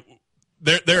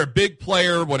 they're a big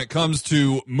player when it comes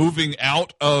to moving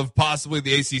out of possibly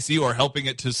the ACC or helping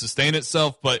it to sustain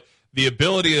itself, but the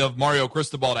ability of Mario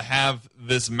Cristobal to have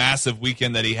this massive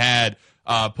weekend that he had,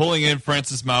 pulling in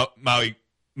Francis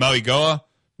Mauigoa,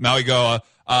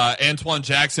 Antoine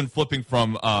Jackson flipping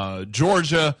from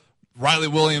Georgia, Riley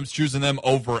Williams choosing them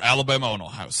over Alabama and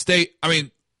Ohio State. I mean,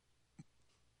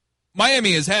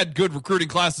 Miami has had good recruiting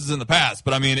classes in the past,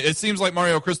 but I mean, it seems like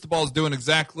Mario Cristobal is doing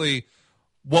exactly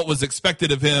what was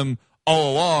expected of him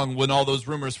all along when all those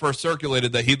rumors first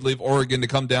circulated that he'd leave Oregon to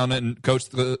come down and coach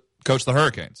the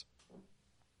Hurricanes.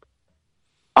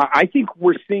 I think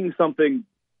we're seeing something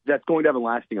that's going to have a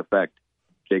lasting effect,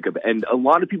 Jacob. And a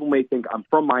lot of people may think, I'm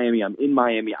from Miami, I'm in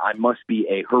Miami, I must be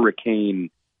a Hurricane,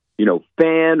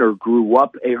 fan or grew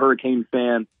up a Hurricane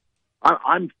fan.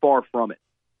 I'm far from it.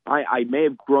 I may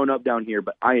have grown up down here,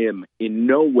 but I am in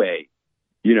no way,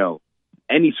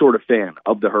 any sort of fan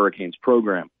of the Hurricanes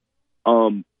program.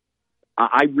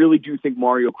 I really do think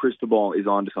Mario Cristobal is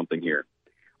onto something here.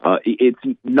 It's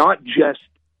not just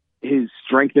his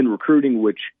strength in recruiting,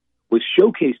 which was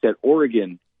showcased at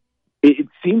Oregon. It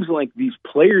seems like these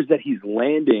players that he's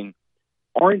landing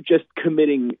aren't just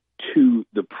committing to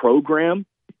the program.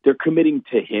 They're committing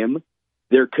to him.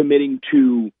 They're committing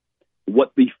to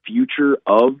what the future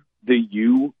of the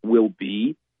U will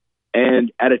be.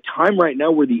 And at a time right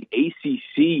now where the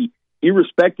ACC,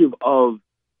 irrespective of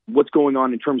what's going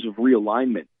on in terms of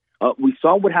realignment, we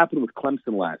saw what happened with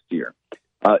Clemson last year.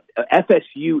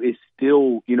 FSU is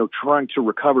still, trying to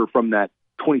recover from that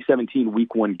 2017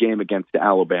 Week 1 game against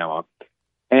Alabama.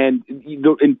 And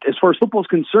as far as football is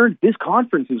concerned, this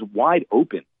conference is wide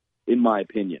open, in my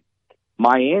opinion.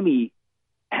 Miami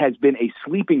has been a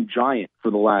sleeping giant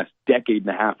for the last decade and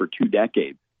a half or 2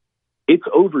 decades. It's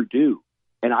overdue.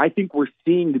 And I think we're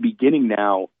seeing the beginning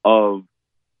now of,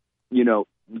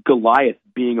 Goliath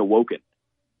being awoken.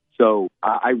 So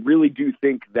I really do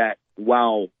think that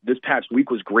while this past week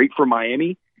was great for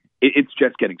Miami, it's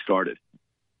just getting started.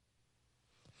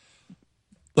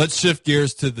 Let's shift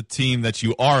gears to the team that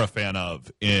you are a fan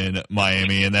of in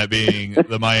Miami, and that being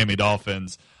the Miami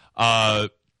Dolphins.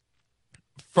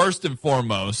 First and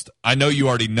foremost, I know you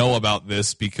already know about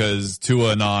this because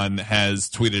Tua Anon has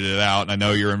tweeted it out, and I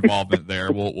know your involvement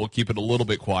there. We'll keep it a little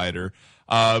bit quieter.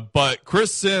 But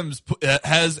Chris Sims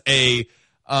has a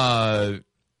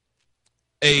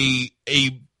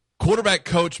quarterback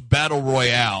coach battle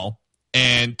royale,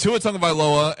 and Tua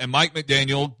Tagovailoa and Mike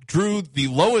McDaniel drew the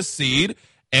lowest seed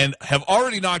and have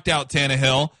already knocked out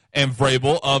Tannehill and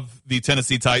Vrabel of the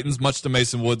Tennessee Titans, much to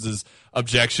Mason Woods'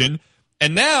 objection.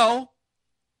 And now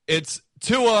it's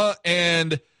Tua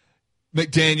and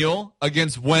McDaniel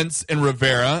against Wentz and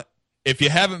Rivera. If you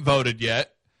haven't voted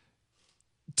yet,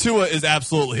 Tua is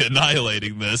absolutely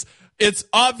annihilating this. It's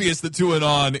obvious that Tua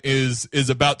Anon is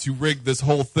about to rig this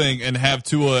whole thing and have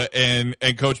Tua and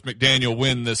Coach McDaniel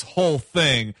win this whole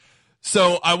thing.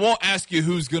 So I won't ask you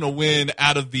who's going to win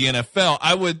out of the NFL.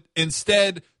 I would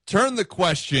instead turn the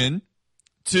question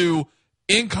to,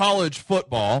 in college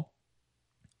football,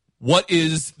 what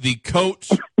is the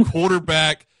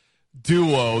coach-quarterback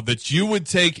duo that you would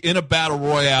take in a battle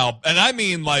royale? And I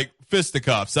mean like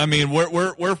fisticuffs. I mean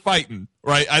we're fighting,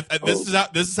 right? This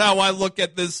is how I look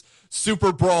at this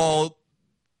Super Brawl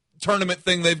tournament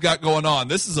thing they've got going on.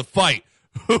 This is a fight.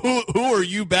 Who are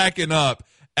you backing up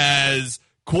as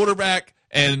quarterback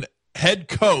and head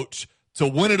coach to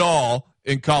win it all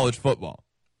in college football?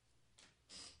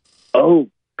 Oh,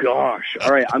 gosh.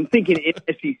 All right, I'm thinking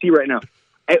SEC right now.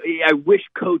 I wish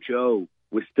Coach O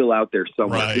was still out there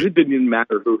somewhere. Right. It didn't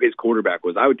matter who his quarterback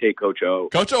was. I would take Coach O.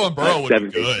 Coach O and Burrow would be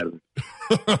good.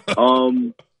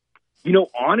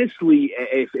 Honestly,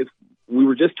 if we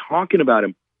were just talking about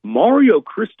him, Mario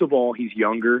Cristobal, he's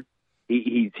younger.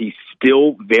 He's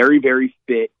still very, very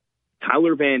fit.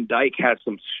 Tyler Van Dyke has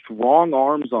some strong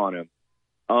arms on him.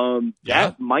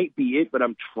 That might be it, but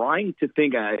I'm trying to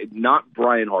think, not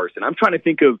Brian Harsin. I'm trying to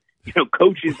think of,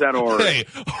 coaches that are,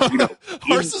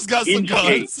 Harson's got some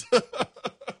guns.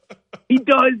 He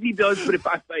does. But if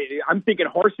I'm thinking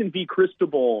Harsin v.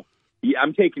 Cristobal,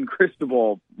 I'm taking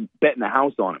Cristobal, betting the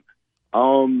house on him.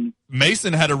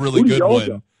 Mason had a really good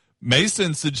one.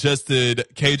 Mason suggested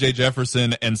KJ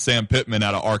Jefferson and Sam Pittman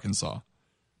out of Arkansas.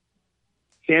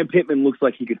 Sam Pittman looks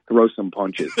like he could throw some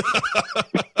punches.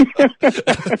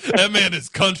 That man is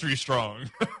country strong.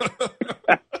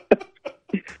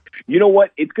 You know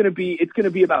what? It's gonna be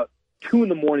about 2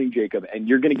 a.m, Jacob, and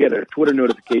you're gonna get a Twitter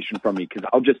notification from me because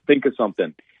I'll just think of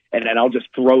something and then I'll just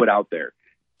throw it out there.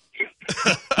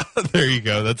 There you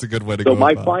go. That's a good way to go. So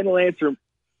my about. final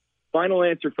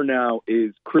answer for now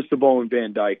is Cristobal and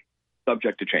Van Dyke,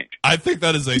 subject to change. I think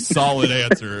that is a solid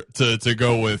answer to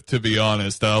go with, to be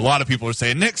honest. A lot of people are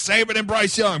saying Nick Saban and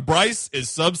Bryce Young. Bryce is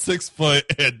sub 6 foot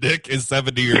and Nick is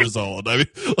 70 years old. I mean,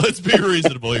 let's be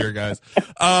reasonable here, guys.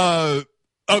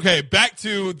 Okay, back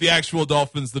to the actual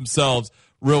Dolphins themselves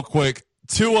real quick.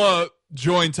 Tua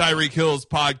joined Tyreek Hill's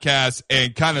podcast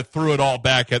and kind of threw it all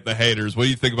back at the haters. What do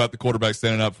you think about the quarterback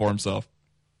standing up for himself?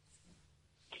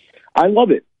 I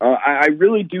love it. I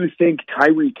really do think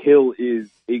Tyreek Hill is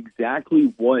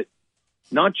exactly what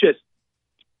not just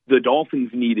the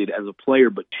Dolphins needed as a player,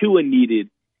 but Tua needed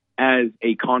as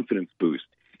a confidence boost.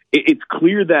 It's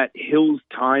clear that Hill's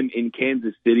time in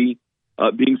Kansas City,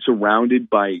 being surrounded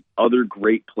by other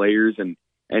great players and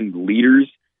leaders,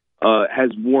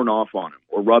 has worn off on him,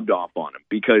 or rubbed off on him,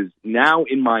 because now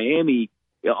in Miami,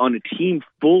 on a team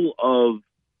full of,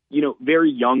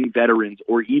 very young veterans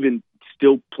or even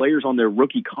still players on their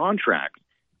rookie contracts,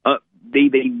 they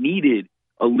needed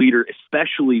a leader,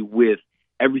 especially with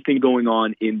everything going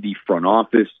on in the front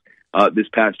office this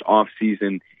past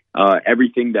offseason,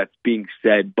 everything that's being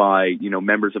said by,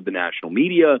 members of the national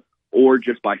media or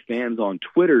just by fans on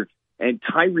Twitter. And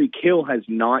Tyreek Hill has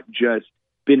not just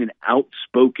been an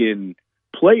outspoken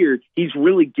player, he's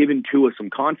really given Tua some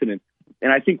confidence.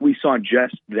 And I think we saw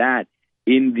just that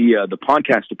in the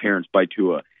podcast appearance by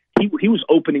Tua. He was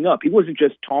opening up. He wasn't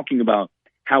just talking about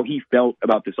how he felt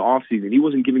about this offseason. He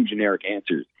wasn't giving generic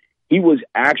answers. He was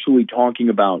actually talking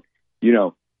about,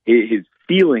 his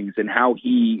feelings and how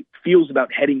he feels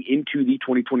about heading into the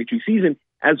 2022 season,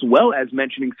 as well as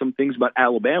mentioning some things about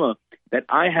Alabama that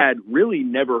I had really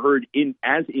never heard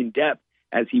as in depth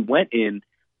as he went in,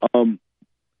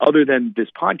 other than this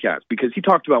podcast, because he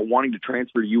talked about wanting to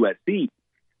transfer to USC.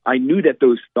 I knew that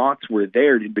those thoughts were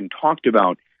there. It had been talked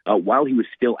about while he was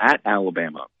still at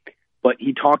Alabama. But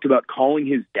he talked about calling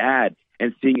his dad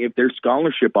and seeing if their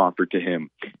scholarship offer to him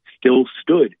still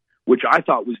stood, which I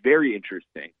thought was very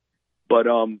interesting. But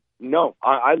no,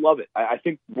 I love it. I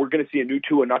think we're going to see a new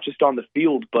Tua, not just on the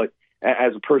field, but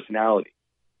as a personality.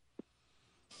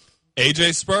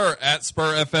 AJ Spur at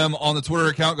Spur FM on the Twitter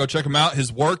account. Go check him out.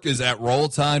 His work is at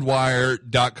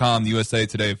RollTideWire.com, the USA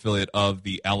Today affiliate of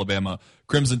the Alabama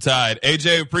Crimson Tide.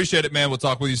 AJ, appreciate it, man. We'll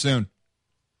talk with you soon.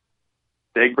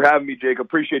 Thank you for having me, Jake.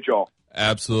 Appreciate y'all.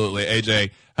 Absolutely.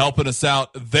 AJ helping us out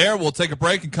there. We'll take a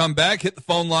break and come back, hit the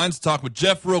phone lines, talk with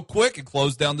Jeff real quick, and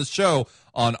close down the show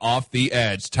on Off the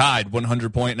Edge. Tide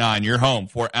 100.9, your home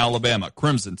for Alabama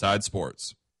Crimson Tide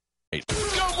Sports.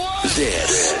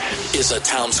 This is a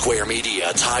Town Square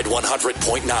Media Tide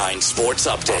 100.9 Sports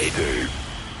Update.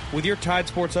 With your Tide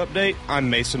Sports Update, I'm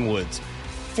Mason Woods.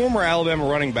 Former Alabama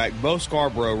running back Bo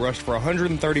Scarborough rushed for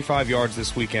 135 yards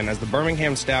this weekend as the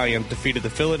Birmingham Stallions defeated the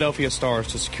Philadelphia Stars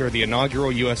to secure the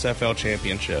inaugural USFL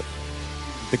championship.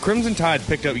 The Crimson Tide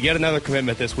picked up yet another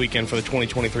commitment this weekend for the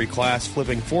 2023 class,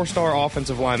 flipping four-star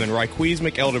offensive lineman Ryquise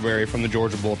McElderberry from the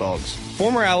Georgia Bulldogs.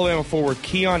 Former Alabama forward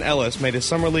Keon Ellis made his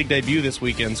summer league debut this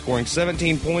weekend, scoring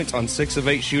 17 points on 6 of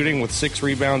 8 shooting with 6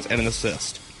 rebounds and an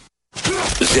assist.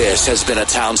 This has been a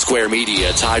Town Square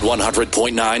Media Tide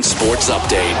 100.9 Sports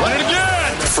Update. Run it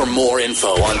again! For more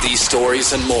info on these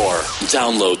stories and more,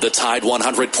 download the Tide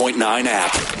 100.9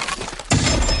 app.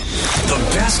 The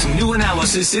best new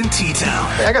analysis in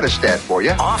T-Town. Hey, I got a stat for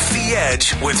you. Off the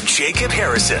Edge with Jacob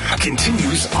Harrison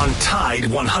continues on Tide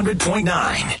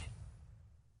 100.9.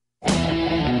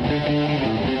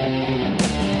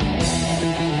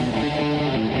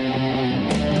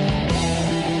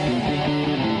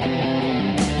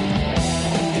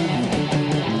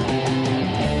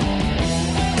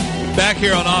 Back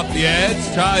here on Off the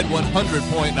Edge, Tide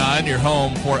 100.9, your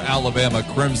home for Alabama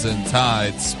Crimson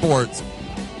Tide Sports.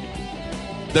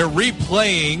 They're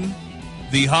replaying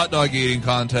the hot dog eating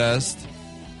contest,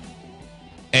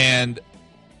 and,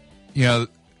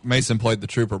 Mason played the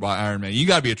Trooper by Iron Man. You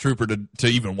got to be a trooper to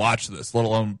even watch this, let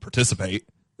alone participate.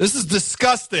 This is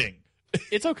disgusting.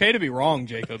 It's okay to be wrong,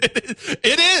 Jacob.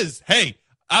 It is. Hey,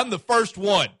 I'm the first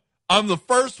one. I'm the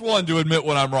first one to admit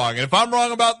when I'm wrong. And if I'm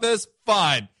wrong about this,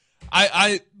 fine.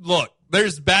 I look,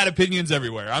 there's bad opinions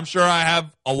everywhere. I'm sure I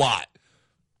have a lot.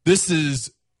 This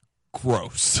is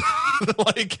gross.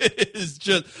 It is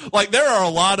just, there are a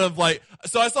lot of,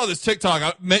 so I saw this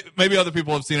TikTok. Maybe other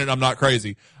people have seen it and I'm not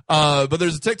crazy. But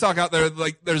there's a TikTok out there,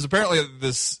 there's apparently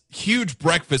this huge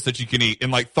breakfast that you can eat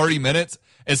in 30 minutes.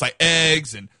 It's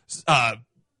eggs and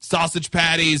sausage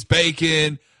patties,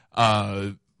 bacon,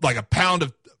 a pound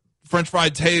of French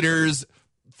fried taters,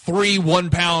 3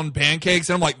 1-pound pancakes.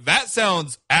 And I'm like, that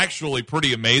sounds actually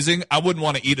pretty amazing. I wouldn't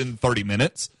want to eat it in 30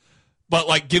 minutes.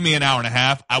 But, give me an hour and a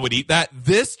half, I would eat that.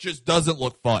 This just doesn't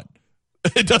look fun.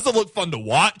 It doesn't look fun to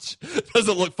watch. It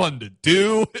doesn't look fun to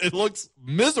do. It looks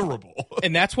miserable.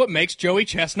 And that's what makes Joey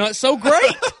Chestnut so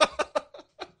great.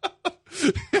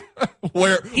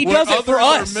 where he does it for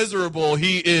us. Are miserable,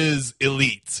 he is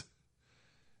elite.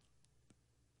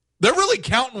 They're really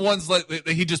counting ones that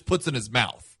he just puts in his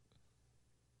mouth.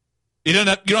 You don't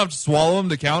have to swallow them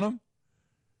to count them?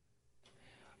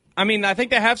 I mean, I think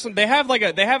they have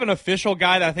an official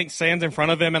guy that I think stands in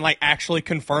front of him and actually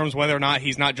confirms whether or not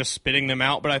he's not just spitting them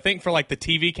out. But I think for the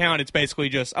TV count, it's basically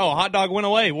just, a hot dog went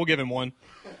away, we'll give him one.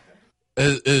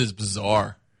 It is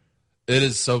bizarre. It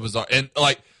is so bizarre. And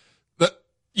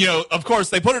of course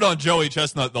they put it on Joey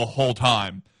Chestnut the whole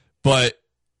time, but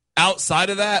outside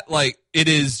of that, it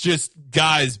is just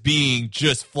guys being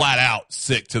just flat out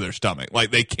sick to their stomach.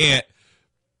 They can't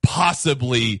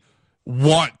possibly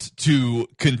want to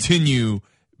continue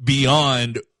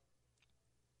beyond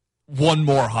one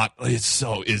more hot. It's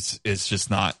just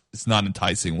not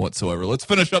enticing whatsoever. Let's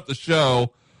finish up the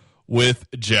show with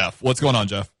Jeff. What's going on,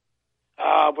 Jeff?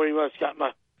 I pretty much got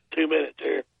my 2 minutes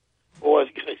here. Boys,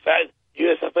 get excited.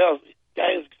 USFL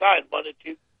game's exciting, but did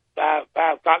you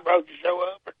five cockroaches show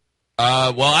up?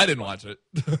 Well, I didn't watch it.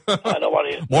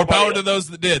 More power to those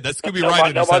that did. That Scooby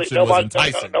Wright interception was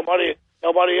enticing.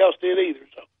 Nobody else did either.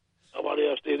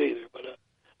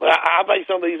 But I think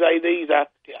some of these ADs,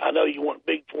 I know you want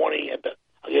Big 20, and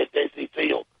I guess the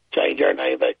SEC will change their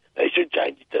name. They should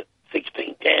change it to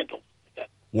 16 Candles.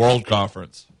 World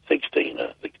Conference. 16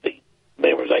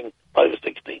 members. They can play with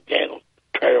 16 Candles.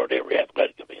 Trail at every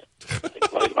athletic event. They can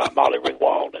play by Molly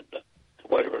Ringwald and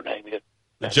whatever her name is.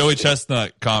 The Joey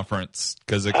Chestnut Conference,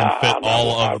 because it can fit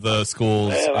all of the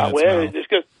schools. Well, just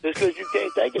because you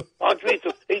can't take it. Why don't you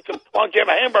why don't you have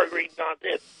a hamburger eating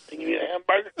contest? And you eat a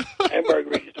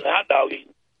hamburger eating, some hot dog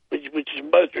eating, which is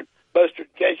mustard,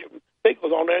 ketchup, and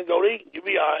pickles on there, and go to eat. You'll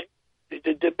be all right.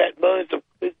 Dip that bun some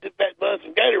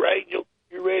Gatorade, and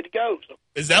you're ready to go. So,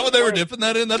 is that what they were dipping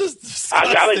that in? That is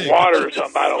disgusting. I think water or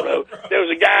something. I don't know. There was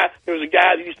a guy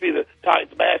that used to be the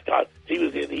Titans mascot. He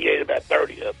ate about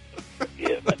 30 of them. Yeah,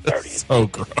 about 30. So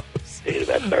gross. He ate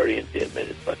about 30 in 10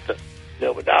 minutes. But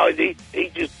no, he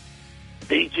just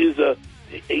each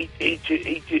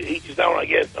his own, I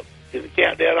guess. Is a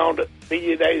countdown on the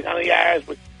media days. How many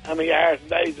hours and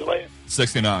days are left?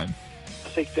 69.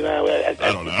 69. I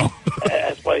don't know.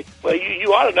 That's well,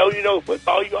 you ought to know. You know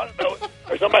football. You ought to know it.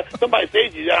 Or somebody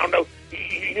said you. I don't know.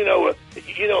 You know.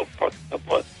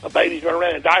 A baby's running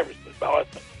around in diapers. Football.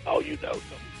 That's all you know.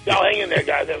 So y'all hang in there,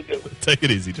 guys. Have a good one. Take it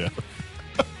easy, Jeff.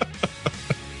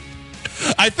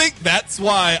 I think that's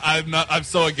why I'm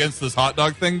so against this hot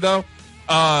dog thing, though.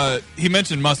 He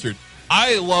mentioned mustard.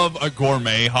 I love a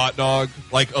gourmet hot dog,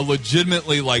 like a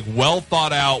legitimately well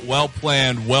thought out, well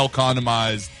planned, well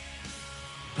condomized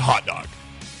hot dog.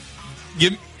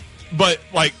 But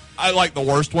I like the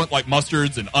worst one, like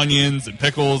mustards and onions and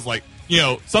pickles,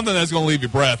 something that's going to leave your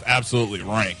breath absolutely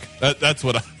rank. That's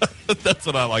what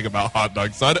I like about hot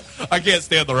dogs. So I can't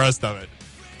stand the rest of it.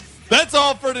 That's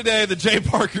all for today. The Jay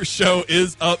Parker Show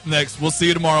is up next. We'll see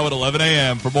you tomorrow at 11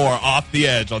 a.m. for more Off the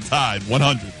Edge on Tide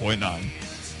 100.9.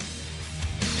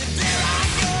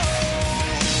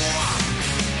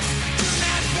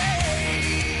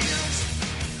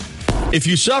 If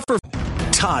you suffer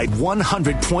Tide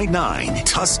 100.9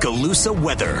 Tuscaloosa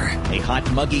weather. A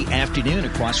hot, muggy afternoon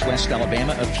across West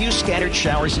Alabama. A few scattered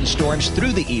showers and storms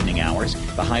through the evening hours.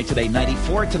 The high today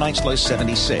 94, tonight's low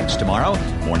 76. Tomorrow,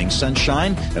 morning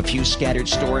sunshine. A few scattered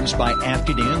storms by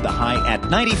afternoon. The high at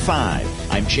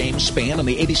 95. I'm James Spann on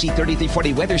the ABC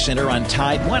 3340 Weather Center on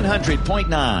Tide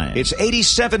 100.9. It's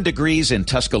 87 degrees in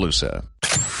Tuscaloosa.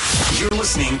 You're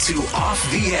listening to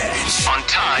Off the Edge on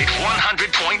Tide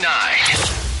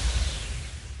 100.9.